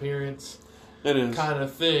more of an appearance. It is kind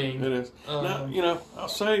of thing. It is. Now, I'll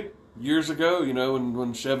say years ago,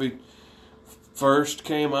 when Chevy first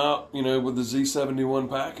came out, with the Z71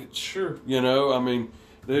 package. Sure. I mean,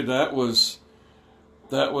 dude, that was,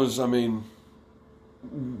 I mean,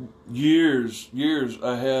 years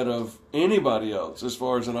ahead of anybody else as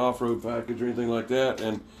far as an off-road package or anything like that.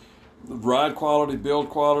 And ride quality, build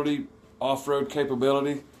quality, off-road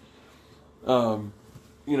capability,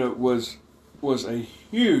 was a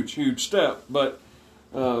huge step. But,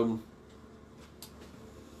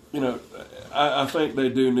 I think they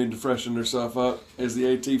do need to freshen themselves up. Is the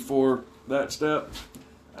AT4 that step?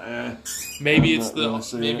 Maybe it's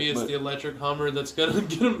the electric Hummer that's gonna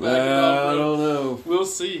get them back. I don't know. We'll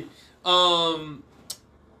see.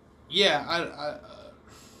 Yeah,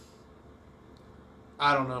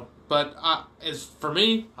 I don't know, but as for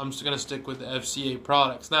me, I'm just gonna stick with the FCA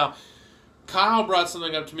products. Now, Kyle brought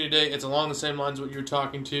something up to me today. It's along the same lines of what you were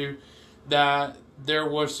talking to. That there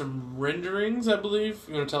were some renderings, I believe.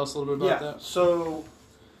 You want to tell us a little bit about that? So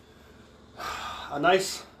a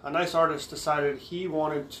nice artist decided he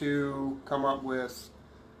wanted to come up with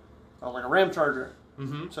like a Ram Charger.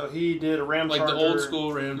 Mm-hmm. So he did a Ram Charger, like the old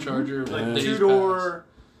school Ram Charger, like like two-door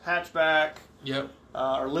hatchback, yep,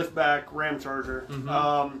 or liftback Ram Charger, mm-hmm.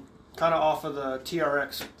 kind of off of the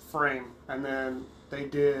TRX frame, and then they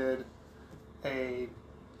did a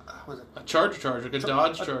Charger, like a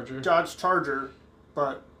Dodge Charger, Dodge Charger,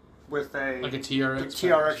 but with like a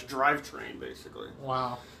TRX drivetrain, basically.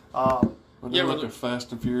 Wow. Would they look at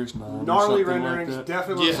Fast and Furious 9? Gnarly renderings, like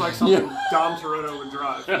definitely looks like something Dom Toretto would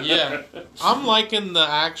drive. Yeah. I'm liking the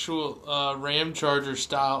actual Ram Charger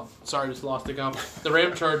style. Sorry, just lost the gum. The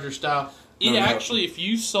Ram Charger style. It actually, if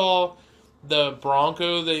you saw the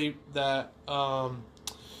Bronco that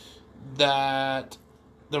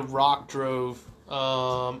The Rock drove,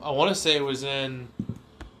 I want to say it was in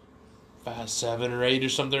Fast 7 or 8 or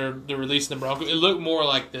something, they're releasing the Bronco. It looked more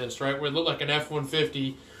like this, right? Where it looked like an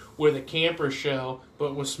F-150 with a camper shell,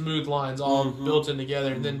 but with smooth lines all built in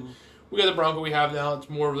together. And then we got the Bronco we have now. It's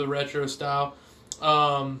more of the retro style.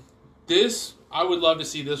 I would love to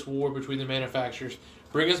see this war between the manufacturers.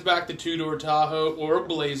 Bring us back the two-door Tahoe or a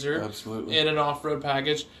Blazer. Absolutely. In an off-road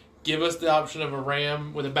package. Give us the option of a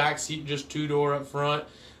Ram with a back seat, just two-door up front.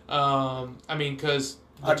 Because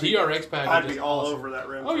the TRX package I'd be is all awesome. over that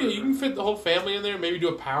Ram. Oh, yeah, you can fit the whole family in there. Maybe do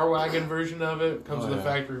a Power Wagon version of it. Comes with a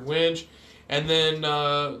factory winch. And then,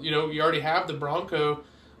 you already have the Bronco.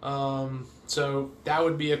 So that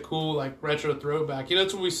would be a cool, retro throwback.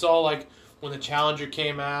 That's what we saw, when the Challenger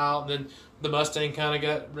came out. And then the Mustang kind of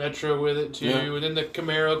got retro with it, too. Yeah. And then the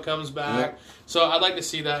Camaro comes back. Yeah. So I'd like to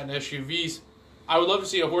see that in SUVs. I would love to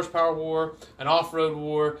see a horsepower war, an off-road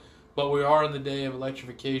war. But we are in the day of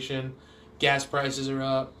electrification. Gas prices are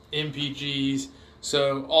up. MPGs.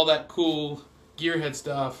 So all that cool gearhead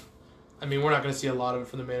stuff. We're not going to see a lot of it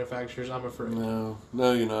from the manufacturers, I'm afraid. No,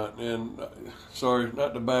 you're not. And sorry,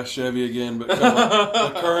 not to bash Chevy again, but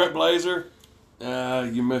the current Blazer,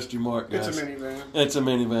 you missed your mark, guys. It's a minivan. It's a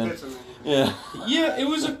minivan. Yeah. Yeah, it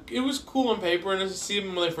was cool on paper, and to see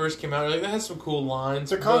them when they first came out, that had some cool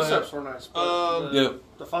lines. The concepts were nice, but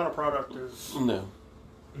the final product is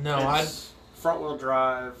it's front wheel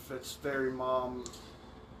drive. It's very mom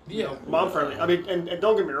friendly. And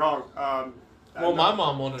don't get me wrong. My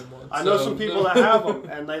mom wanted one. I know some people that have them,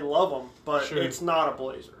 and they love them, but it's not a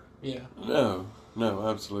Blazer. Yeah. No,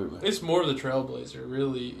 absolutely. It's more of the Trailblazer,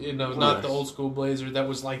 really. Not the old school Blazer that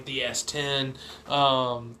was like the S10.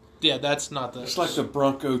 That's not the... It's like the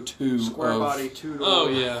Bronco 2. Square body 2-door. Oh,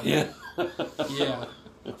 yeah. Yeah. Yeah,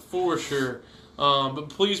 for sure. But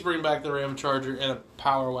please bring back the Ram Charger and a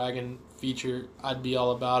Power Wagon feature. I'd be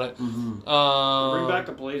all about it. Mm-hmm. Bring back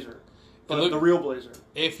the Blazer. but the real Blazer.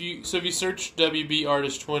 If you search WB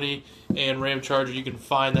Artist 20 and Ram Charger, you can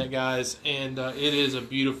find that, guys, and it is a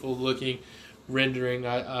beautiful looking rendering.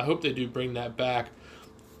 I hope they do bring that back.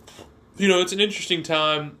 It's an interesting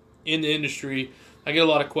time in the industry. I get a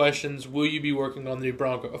lot of questions. Will you be working on the new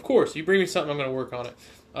Bronco? Of course. You bring me something, I'm going to work on it.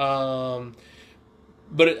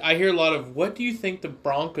 But I hear a lot of, what do you think the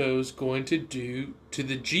Bronco's going to do to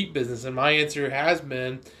the Jeep business? And my answer has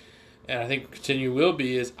been, and I think continue will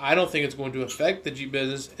be, is I don't think it's going to affect the Jeep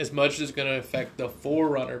business as much as it's going to affect the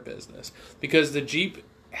 4Runner business. Because the Jeep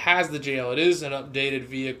has the JL. It is an updated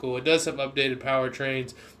vehicle. It does have updated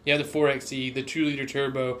powertrains. You have the 4xe, the 2-liter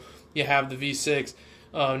turbo. You have the V6,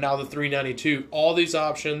 now the 392. All these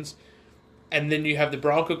options. And then you have the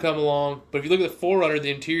Bronco come along. But if you look at the 4Runner,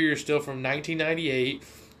 the interior is still from 1998.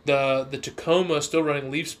 The Tacoma still running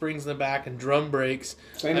leaf springs in the back and drum brakes.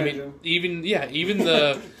 Same engine. Even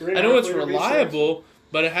the I know it's reliable,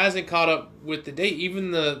 but it hasn't caught up with the date.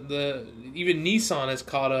 Even even Nissan has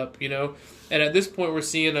caught up, And at this point, we're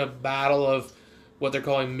seeing a battle of what they're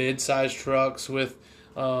calling mid-sized trucks with,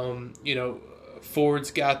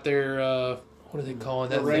 Ford's got their what are they calling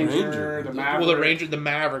that? The Ranger, the Maverick. Well, the Ranger, the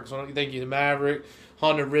Maverick. So thank you, the Maverick.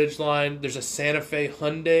 Honda Ridgeline. There's a Santa Fe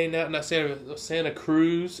Hyundai, not Santa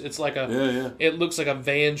Cruz. It's like It looks like a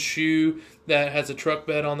van shoe that has a truck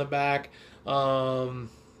bed on the back.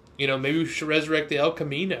 Maybe we should resurrect the El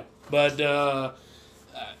Camino, but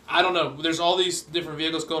I don't know. There's all these different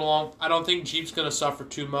vehicles going along. I don't think Jeep's going to suffer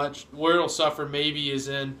too much. Where it'll suffer maybe is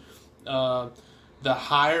in the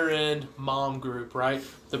higher end mom group, right?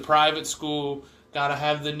 The private school, gotta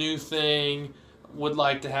have the new thing, would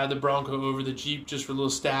like to have the Bronco over the Jeep just for a little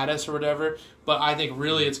status or whatever. But I think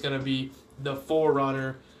really it's going to be the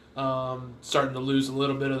 4Runner starting to lose a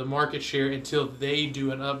little bit of the market share until they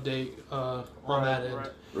do an update on that end.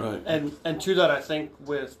 Right. And to that, I think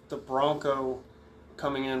with the Bronco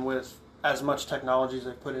coming in with as much technology as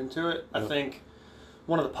they put into it, I think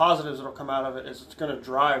one of the positives that'll come out of it is it's going to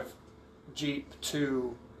drive Jeep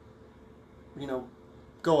to,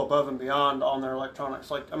 go above and beyond on their electronics.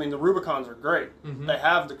 The Rubicons are great. Mm-hmm. They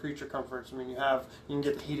have the creature comforts. You can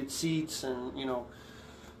get the heated seats and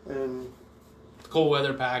cold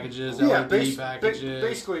weather packages, LED packages.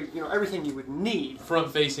 Basically, everything you would need.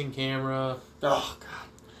 Front facing camera. Oh God.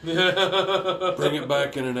 Bring it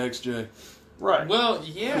back in an XJ. Right. Well,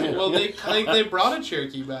 yeah. Well, they brought a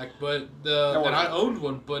Cherokee back, but and I owned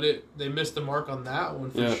one, but they missed the mark on that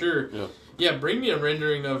one for sure. Yeah. Yeah, bring me a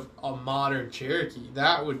rendering of a modern Cherokee.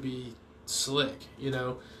 That would be slick.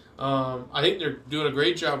 I think they're doing a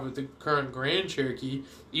great job with the current Grand Cherokee.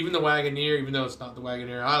 Even the Wagoneer, even though it's not the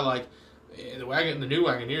Wagoneer I like, the new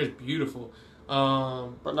Wagoneer is beautiful.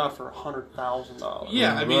 But not for $100,000.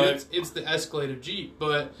 Yeah, it's the Escalade of Jeep,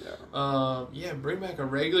 but bring back a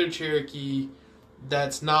regular Cherokee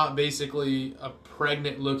that's not basically a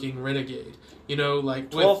pregnant-looking Renegade.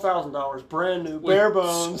 $12,000, brand new, bare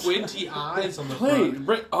bones, squinty eyes on the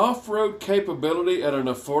front. Off-road capability at an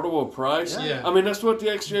affordable price. Yeah. That's what the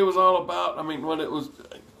XJ was all about. When it was,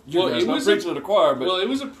 it was preaching to the choir, but it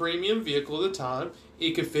was a premium vehicle at the time.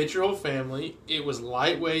 It could fit your whole family. It was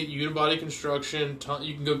lightweight, unibody construction.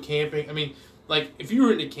 You can go camping. If you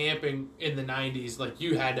were into camping in the 90s,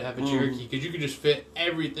 you had to have a Cherokee because you could just fit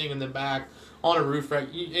everything in the back on a roof rack.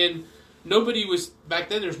 And nobody was, back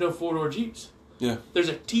then, there's no four-door Jeeps. Yeah. There's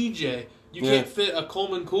a TJ. You can't fit a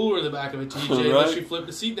Coleman cooler in the back of a TJ unless you flip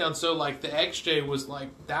the seat down. So, the XJ was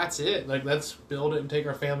that's it. Let's build it and take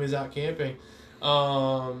our families out camping.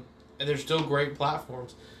 And there's still great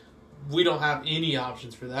platforms. We don't have any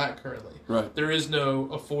options for that currently. Right. There is no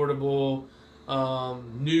affordable,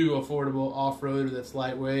 new affordable off-roader that's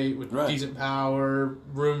lightweight with decent power,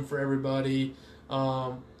 room for everybody.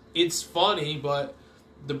 It's funny, but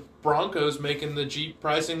the Bronco's making the Jeep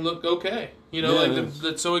pricing look okay.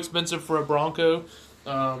 That's so expensive for a Bronco.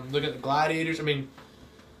 Look at the Gladiators. If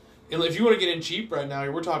you want to get in cheap right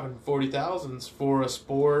now, we're talking 40,000s for a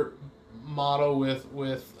sport model with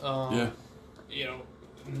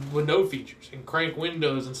no features and crank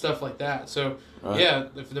windows and stuff like that. So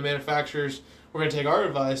if the manufacturers, we're going to take our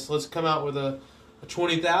advice, let's come out with a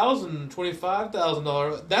 $20,000,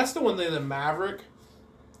 $25,000. That's the one thing that Maverick,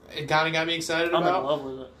 it kind of got me excited about. I'm in love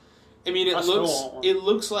with it. It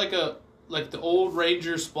looks like the old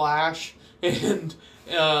Ranger Splash, and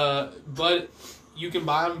but you can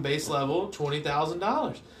buy them base level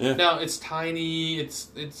 $20,000. Yeah. Now it's tiny.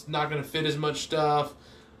 It's not going to fit as much stuff.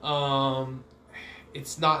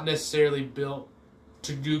 It's not necessarily built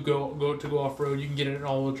to go off road. You can get it in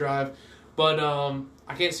all wheel drive, but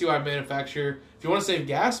I can't see why a manufacturer, if you want to save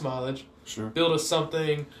gas mileage, sure, build us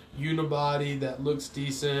something unibody that looks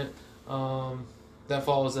decent. that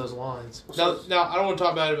follows those lines. So- Now I don't want to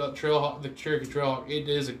talk bad about the Cherokee Trailhawk. It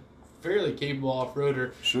is a fairly capable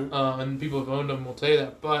off-roader, Sure. and people who've owned them will tell you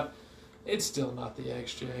that, but it's still not the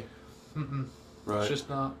XJ. Right. It's just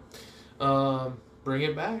not. Bring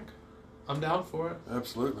it back. I'm down for it.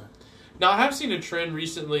 Absolutely. Now, I have seen a trend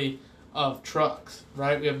recently of trucks,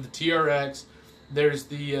 right? We have the TRX. There's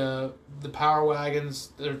the Power Wagons.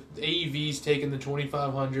 The AEVs taking the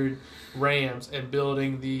 2500 Rams and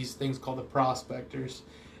building these things called the Prospectors.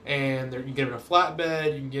 And you can get them in a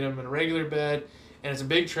flatbed, you can get them in a regular bed, and it's a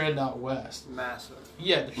big trend out west. Massive.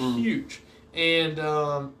 Yeah, they're huge. And,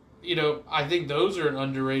 I think those are an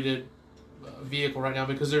underrated vehicle right now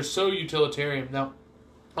because they're so utilitarian. Now,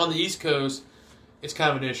 on the East Coast, it's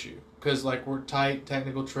kind of an issue because, we're tight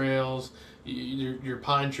technical trails. Your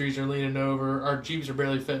pine trees are leaning over. Our Jeeps are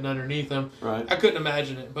barely fitting underneath them. Right. I couldn't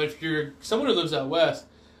imagine it. But if you're someone who lives out west,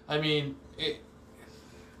 I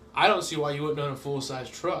don't see why you wouldn't own a full-size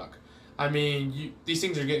truck. These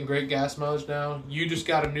things are getting great gas mileage now. You just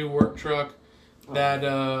got a new work truck that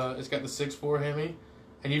it's got the 6.4 Hemi,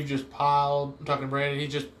 and you've just piled. I'm talking to Brandon. He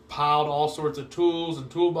just piled all sorts of tools and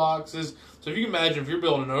toolboxes. So if you can imagine if you're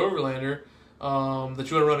building an Overlander that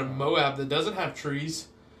you want to run in Moab that doesn't have trees.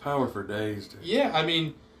 Power for days, dude. Yeah,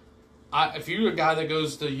 if you're a guy that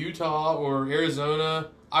goes to Utah or Arizona,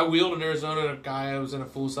 I wheeled in Arizona a guy who was in a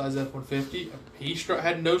full-size F-150. He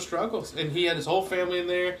had no struggles, and he had his whole family in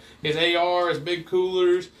there, his AR, his big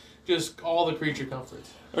coolers, just all the creature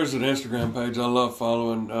comforts. There's an Instagram page I love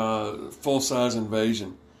following, Full Size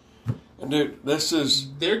Invasion. And dude, this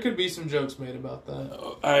is... There could be some jokes made about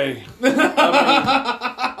that.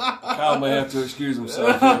 Kyle may have to excuse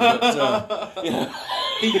himself here, but, yeah.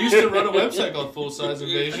 He used to run a website called Full Size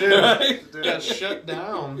Invasion. Right? Got shut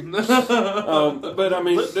down. But I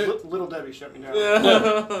mean... Little Debbie shut me down.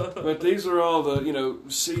 But these are all the,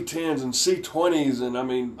 C10s and C20s, and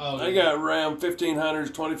they got Ram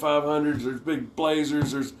 1500s, 2500s, there's big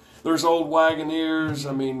Blazers, there's old Wagoneers,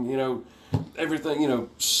 everything,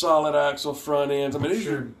 solid axle front ends. These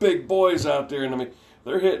are big boys out there, and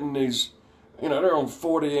they're hitting these, they're on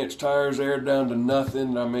 40-inch tires, aired down to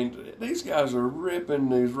nothing. These guys are ripping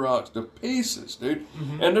these rocks to pieces, dude.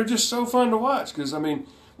 Mm-hmm. And they're just so fun to watch because,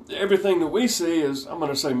 everything that we see is, I'm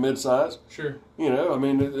going to say mid-size. Sure.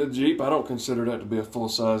 A Jeep, I don't consider that to be a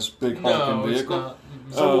full-size, big honking vehicle.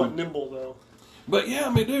 It's not. Somewhat nimble, though. But,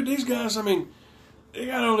 yeah, dude, these guys, they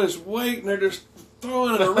got all this weight, and they're just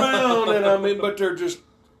throwing it around, and, but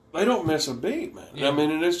they don't miss a beat, man. Yeah.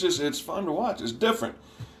 And it's fun to watch. It's different,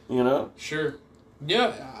 Sure.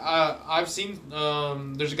 Yeah, I've seen,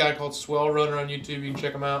 there's a guy called Swell Runner on YouTube. You can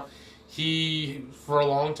check him out. He, for a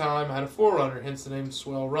long time, had a 4Runner, hence the name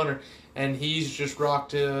Swell Runner. And he's just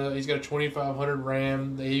rocked, he's got a 2500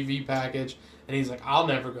 Ram, the AV package. And he's like, I'll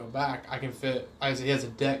never go back. I can fit, he has a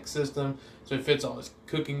deck system, so it fits all his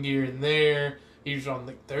cooking gear in there. He's on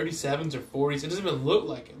 37s or 40s. It doesn't even look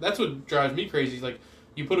like it. That's what drives me crazy. Like,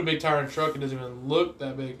 you put a big tire in a truck, it doesn't even look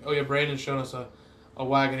that big. Oh, yeah, Brandon's showing us a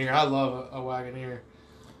Wagoneer. I love a Wagoneer.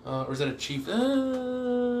 Or is that a Chief?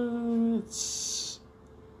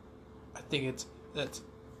 I think that's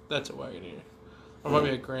a Wagoneer. Or it might be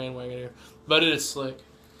a Grand Wagoneer. But it is slick.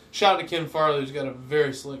 Shout out to Ken Farley, who's got a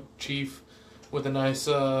very slick Chief with a nice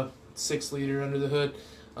 6-liter under the hood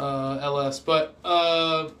LS. But,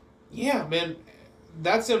 yeah, man,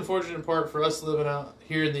 that's the unfortunate part for us living out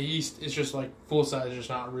here in the East. It's just full size is just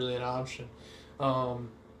not really an option.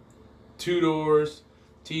 2 doors,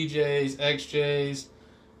 TJs, XJs,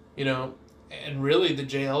 and really the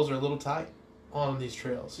JLs are a little tight on these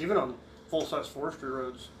trails. Even on full-size forestry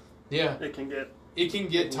roads, yeah, it can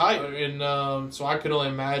get tight. And so I could only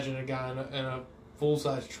imagine a guy in a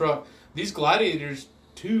full-size truck. These Gladiators,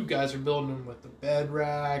 too, guys are building them with the bed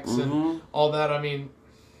racks and all that.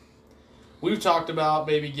 We've talked about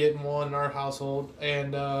maybe getting one in our household,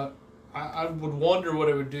 and I would wonder what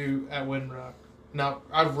it would do at Windrock. Now,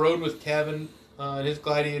 I've rode with Kevin and his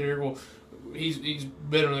Gladiator. Well, he's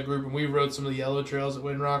been in the group, and we rode some of the yellow trails at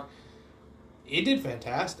Windrock. It did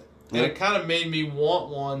fantastic. And it kind of made me want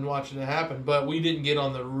one watching it happen, but we didn't get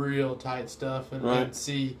on the real tight stuff and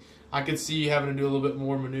see. I could see having to do a little bit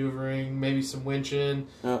more maneuvering, maybe some winching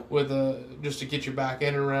with just to get your back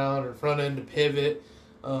end around or front end to pivot.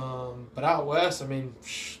 But out west,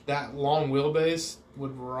 that long wheelbase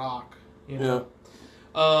would rock. Yeah.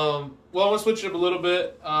 Well, I'm going to switch it up a little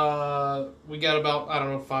bit. We got about,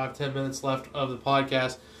 5-10 minutes left of the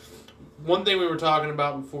podcast. One thing we were talking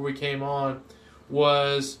about before we came on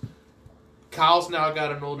was Kyle's now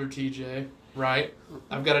got an older TJ, right?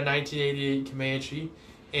 I've got a 1988 Comanche,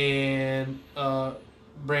 and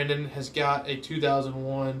Brandon has got a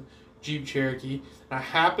 2001 Jeep Cherokee. I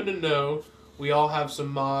happen to know we all have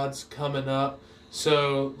some mods coming up,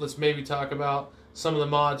 so let's maybe talk about some of the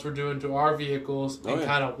mods we're doing to our vehicles and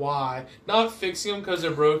kind of why. Not fixing them because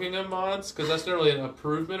they're broken them mods, because that's not really an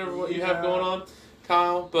improvement of what you have going on,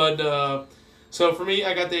 Kyle. But so for me,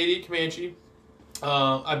 I got the 88 Comanche.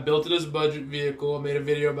 I built it as a budget vehicle. I made a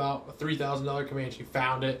video about a $3,000 Comanche.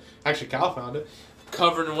 Found it. Actually, Kyle found it.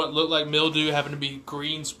 Covered in what looked like mildew, happened to be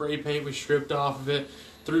green spray paint. We stripped off of it,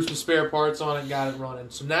 threw some spare parts on it, and got it running.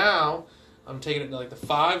 So now I'm taking it to like the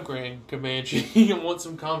 $5,000 Comanche and want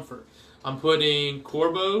some comfort. I'm putting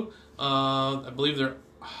Corbeau. I believe they're.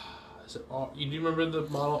 Is it, you do remember the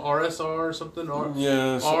model RSR or something?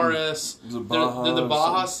 RS. The Baja. They're the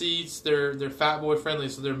Baja seats. They're fat boy friendly,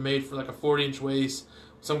 so they're made for like a 40-inch waist.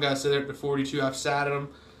 Some guys say they're up to 42. I've sat in them.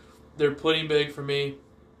 They're plenty big for me.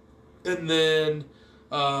 And then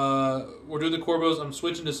we're doing the Corbeaus. I'm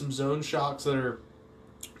switching to some zone shocks that are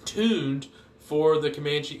tuned for the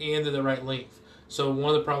Comanche and they're the right length. So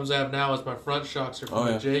one of the problems I have now is my front shocks are from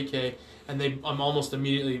the JK, and I'm almost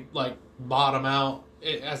immediately like bottom out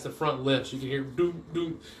as the front lifts. You can hear doom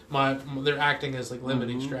doom. They're acting as like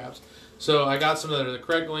limiting straps. So I got some that are the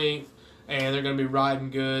correct length, and they're going to be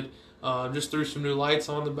riding good. Just threw some new lights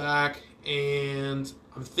on the back, and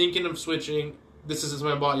I'm thinking of switching. This isn't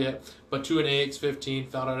something I bought yet, but to an AX15.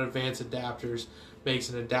 Found out Advanced Adapters makes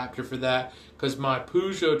an adapter for that because my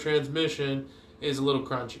Peugeot transmission is a little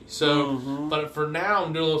crunchy. So, but for now,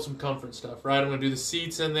 I'm doing some comfort stuff, right? I'm going to do the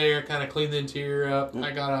seats in there, kind of clean the interior up. I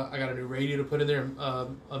got a new radio to put in there,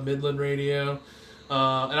 a Midland radio.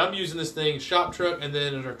 And I'm using this thing, shop truck, and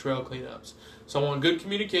then in our trail cleanups. So I want good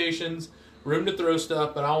communications, room to throw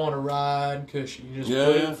stuff, but I want to ride cushy. You just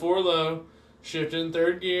put it in 4 low, shift in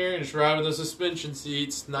 3rd gear, and just ride with the suspension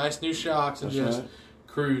seats, nice new shocks, and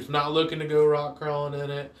cruise. Not looking to go rock crawling in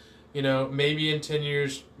it. You know, maybe in 10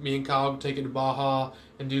 years, me and Kyle will take it to Baja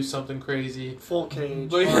and do something crazy. Full cage.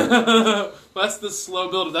 But that's the slow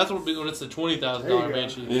build. That's when it's the $20,000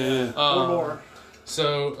 Banshee. Yeah. Or more.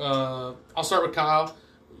 So, I'll start with Kyle.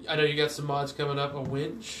 I know you got some mods coming up. A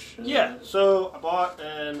winch? Yeah. So, I bought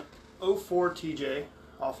an 04 TJ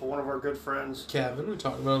off of one of our good friends. Kevin, we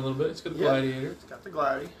talked about it a little bit. It's got the Gladiator. It's got the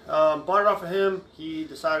Gladi. Bought it off of him. He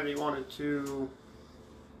decided he wanted to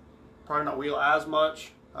probably not wheel as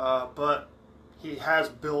much. But he has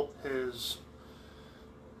built his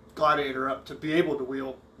Gladiator up to be able to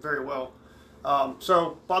wheel very well.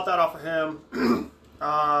 So bought that off of him.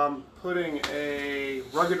 Putting a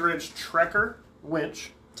Rugged Ridge Trekker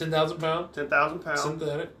winch. 10,000 pound? 10,000 pounds.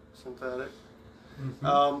 Synthetic.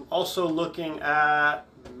 Also looking at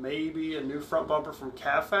maybe a new front bumper from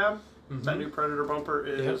CavFab. That new Predator bumper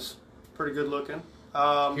is pretty good looking.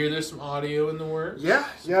 Hear there's some audio in the works. Yeah,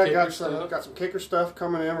 I got some kicker stuff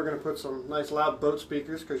coming in. We're going to put some nice loud boat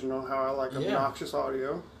speakers because you know how I like obnoxious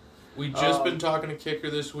audio. We just been talking to Kicker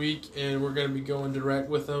this week, and we're going to be going direct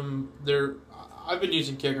with them. I've been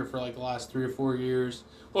using Kicker for like the last 3 or 4 years.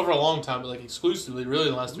 Well, for a long time, but like exclusively, really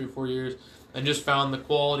the last 3 or 4 years, and just found the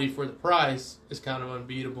quality for the price is kind of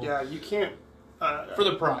unbeatable. Yeah, you can't. For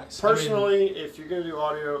the price. Personally, if you're going to do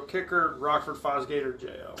audio, Kicker, Rockford, Fosgate, or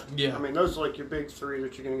JO. Yeah. I mean, those are like your big 3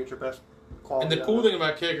 that you're going to get your best quality. And the cool thing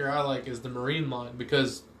about Kicker I like is the Marine line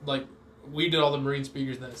because, like, we did all the Marine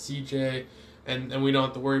speakers in that CJ, and we don't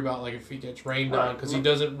have to worry about, like, if he gets rained on because he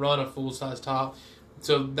doesn't run a full-size top.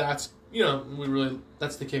 So that's,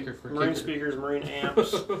 that's the Kicker for Marine Kicker. speakers, Marine amps.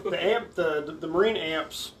 The Marine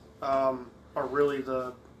amps are really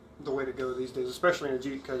the way to go these days, especially in a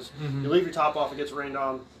Jeep, because you leave your top off, it gets rained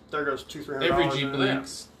on, there goes $200-$300. Every Jeep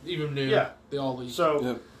leaks, even new. Yeah, they all leak.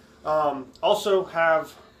 So, also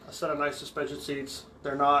have a set of nice suspension seats.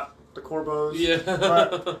 They're not the Corbeaus,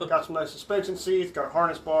 but got some nice suspension seats. Got a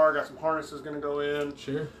harness bar. Got some harnesses going to go in.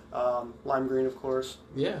 Sure. Lime green, of course.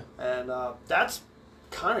 Yeah. And that's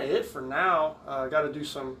kind of it for now. Got to do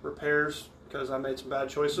some repairs because I made some bad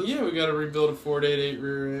choices. Yeah, we got to rebuild a 488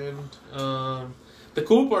 rear end. The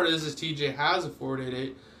cool part is TJ has a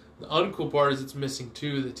 488. The uncool part is it's missing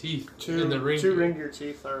 2 of the teeth in the ring. 2 ring gear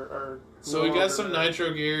teeth are so we got some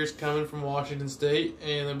nitro gears coming from Washington State,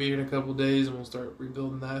 and they'll be here in a couple days, and we'll start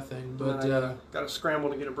rebuilding that thing. But got to scramble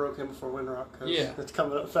to get it broken before Windrock because it's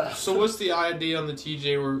coming up fast. So what's the idea on the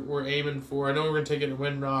TJ we're aiming for? I know we're gonna take it to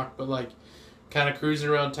Windrock, but like kind of cruising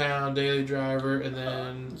around town, daily driver, and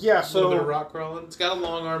then a little bit of rock crawling. It's got a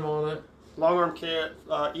long arm on it. Long arm kit,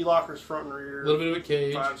 E-lockers front and rear. A little bit of a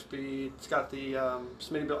cage. 5-speed. It's got the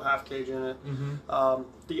Smitty-built half cage in it.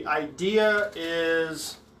 The idea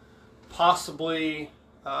is possibly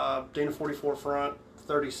Dana 44 front,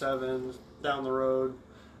 37 down the road.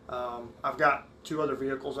 I've got 2 other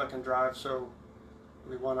vehicles I can drive, so I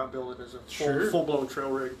mean, why not build it as a Sure. full-blown trail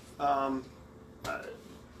rig?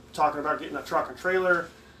 Talking about getting a truck and trailer.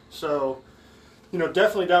 So,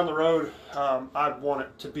 definitely down the road, I'd want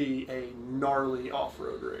it to be a gnarly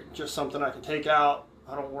off-road rig. Just something I can take out.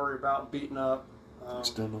 I don't worry about beating up.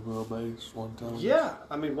 Extend the wheelbase one time. Yeah,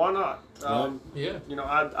 I mean, why not? Yeah.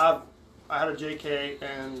 I had a JK,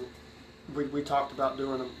 and we talked about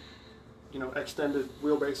doing a, extended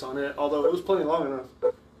wheelbase on it. Although it was plenty long enough,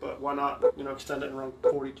 but why not, extend it and run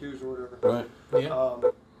 42s or whatever. Right. Yeah.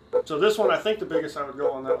 So this one, I think the biggest I would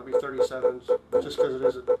go on that would be 37s, just because it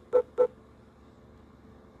is a.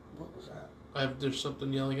 What was that? There's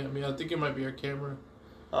something yelling at me. I think it might be our camera.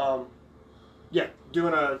 Yeah,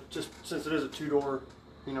 doing just since it is a 2-door,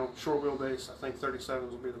 short wheelbase, I think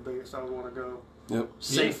 37s would be the biggest I would want to go. Yep.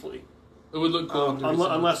 Safely. It would look cool.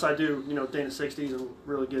 Unless I do, Dana 60s and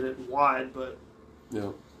really get it wide, but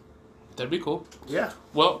Yep. That'd be cool. yeah.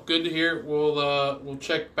 Well, good to hear. We'll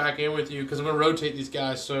check back in with you because I'm going to rotate these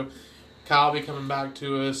guys. So Kyle will be coming back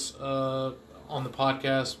to us on the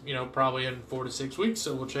podcast, probably in 4 to 6 weeks.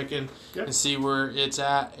 So we'll check in and see where it's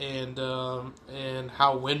at and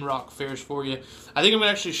how Windrock fares for you. I think I'm going to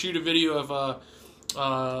actually shoot a video of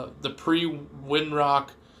the pre-Windrock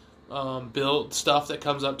build stuff that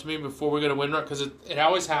comes up to me before we go to Windrock, because it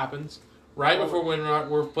always happens right before Windrock.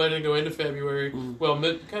 We're planning to go into February. Well,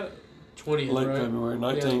 kind of 20th, Late right? February,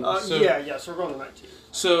 19th. So we're going to 19th.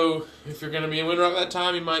 So if you're going to be in Windrock that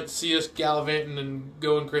time, you might see us gallivanting and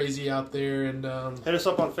going crazy out there. And hit us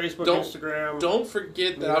up on Facebook, Instagram. Don't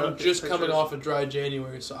forget that I'm just coming off a dry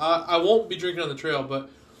January, so I won't be drinking on the trail. But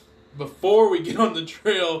before we get on the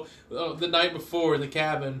trail, the night before in the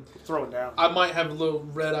cabin, throwing down, I might have a little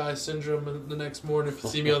red eye syndrome the next morning if you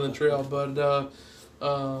see me on the trail. But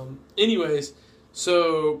anyways.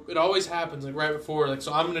 So it always happens like right before.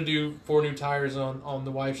 So I'm gonna do 4 new tires on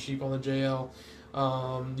the wife's Jeep on the JL.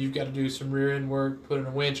 You've got to do some rear end work, put in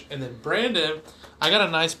a winch, and then Brandon, I got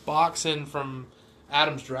a nice box in from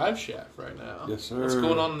Adam's Drive Shaft right now. Yes, sir. What's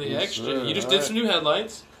going on in the Yes, XJ? sir. You just All did some new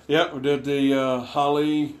headlights. Yeah, we did the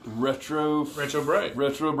Holley Retro Bright.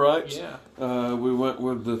 Brights. Yeah. We went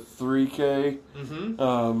with the 3K.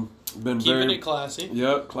 Mm-hmm. Been Keeping very, it classy.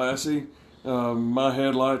 Yep, classy. My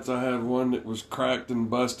headlights, I had one that was cracked and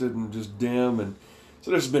busted and just dim, and so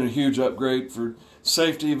this has been a huge upgrade for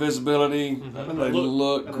safety, visibility. Mm-hmm. They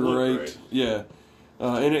look great. Yeah,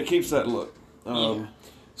 and it keeps that look.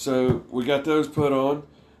 So we got those put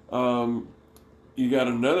on. You got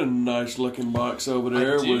another nice looking box over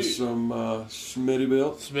there with some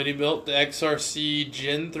Smittybilt. Smittybilt, the XRC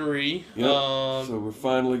Gen 3. Yep. So we're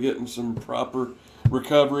finally getting some proper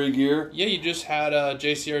recovery gear. Yeah, you just had a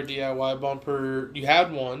JCR DIY bumper. You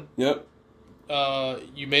had one. Yep.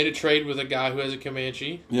 You made a trade with a guy who has a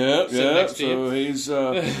Comanche. Yeah. So he's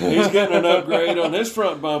getting an upgrade on his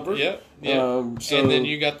front bumper. Yep. And then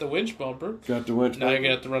you got the winch bumper. Got the winch. Now you're gonna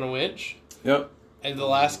have to run a winch. Yep. And the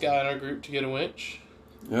last guy in our group to get a winch.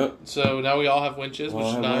 Yep. So now we all have winches, which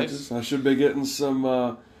is nice. Winches. I should be getting some.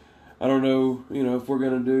 I don't know. If we're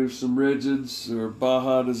gonna do some rigids or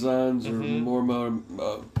Baja designs or more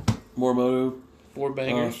moto. 4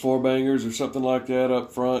 bangers. 4 bangers or something like that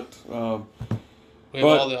up front. We have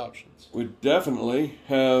all the options. We definitely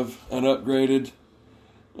have an upgraded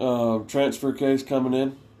transfer case coming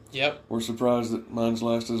in. Yep. We're surprised that mine's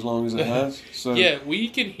lasted as long as it has. So yeah, we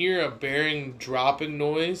can hear a bearing dropping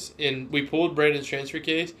noise, and we pulled Brandon's transfer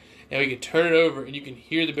case, and we can turn it over, and you can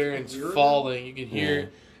hear the bearings falling. You can hear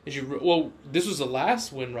it as you. Well, this was the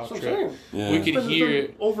last Windrock trip. Yeah. We could hear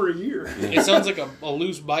it over a year. It sounds like a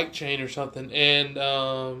loose bike chain or something, and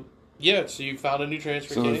so you found a new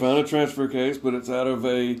transfer case. So we found a transfer case, but it's out of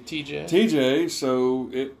a TJ, so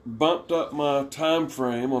it bumped up my time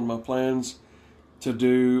frame on my plans to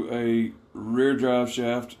do a rear drive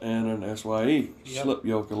shaft and an SYE, slip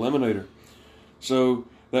yoke eliminator. So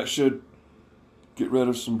that should get rid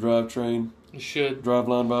of some drivetrain,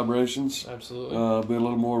 driveline vibrations. Absolutely. Be a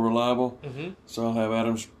little more reliable. Mm-hmm. So I'll have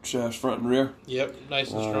Adam's shafts front and rear. Yep,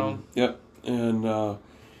 nice and strong. Yep, and I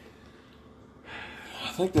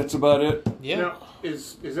think that's about it. Yeah. Now,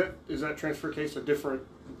 is that transfer case a different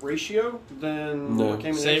ratio than No. what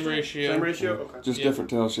came in Same the ratio. Same ratio? Okay. Just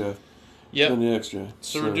different tail shaft. Yep. Than the XJ.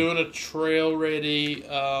 So we're doing a trail ready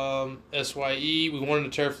SYE. We wanted a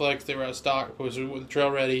Terraflex. They were out of stock. So we went with the trail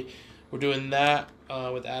ready. We're doing that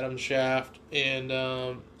with Adam's shaft, and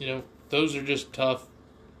those are just tough,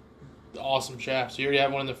 awesome shafts. You already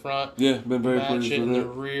have one in the front. Yeah, been very match pleased it with in it. the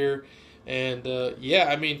rear, and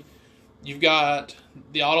you've got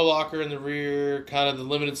the auto locker in the rear, kind of the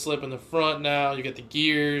limited slip in the front. Now you got the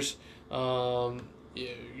gears. Your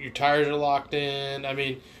tires are locked in. I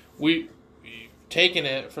mean, taken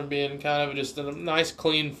it from being kind of just a nice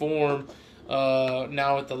clean form.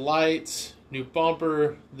 Now with the lights, new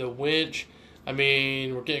bumper, the winch. I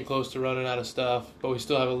mean, we're getting close to running out of stuff, but we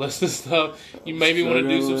still have a list of stuff. You maybe want to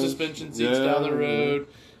do some suspension seats down the road.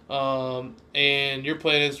 And your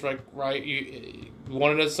plan is right. You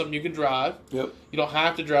want it as something you can drive. Yep. You don't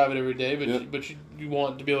have to drive it every day, but you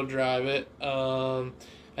want to be able to drive it. And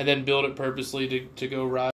then build it purposely to go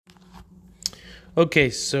ride. Okay,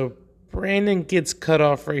 so Brandon gets cut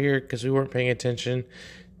off right here because we weren't paying attention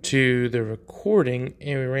to the recording,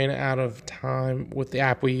 and we ran out of time with the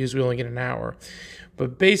app we use. We only get an hour.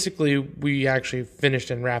 But basically, we actually finished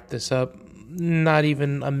and wrapped this up not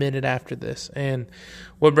even a minute after this. And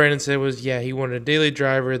what Brandon said was, he wanted a daily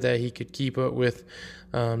driver that he could keep up with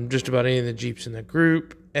just about any of the Jeeps in the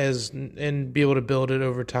group and be able to build it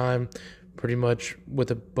over time pretty much with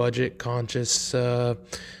a budget-conscious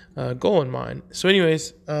goal in mind. So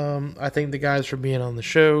anyways, I thank the guys for being on the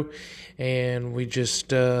show, and we just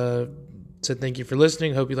said thank you for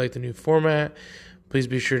listening. Hope you like the new format. Please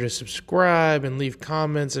be sure to subscribe and leave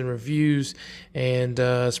comments and reviews and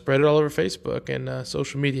spread it all over Facebook and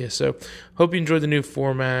social media. So hope you enjoyed the new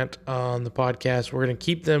format on the podcast. We're going to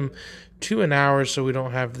keep them to an hour so we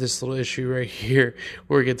don't have this little issue right here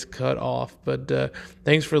where it gets cut off. But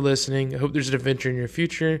thanks for listening. I hope there's an adventure in your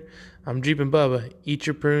future. I'm Jeep and Bubba. Eat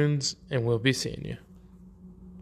your prunes, and we'll be seeing you.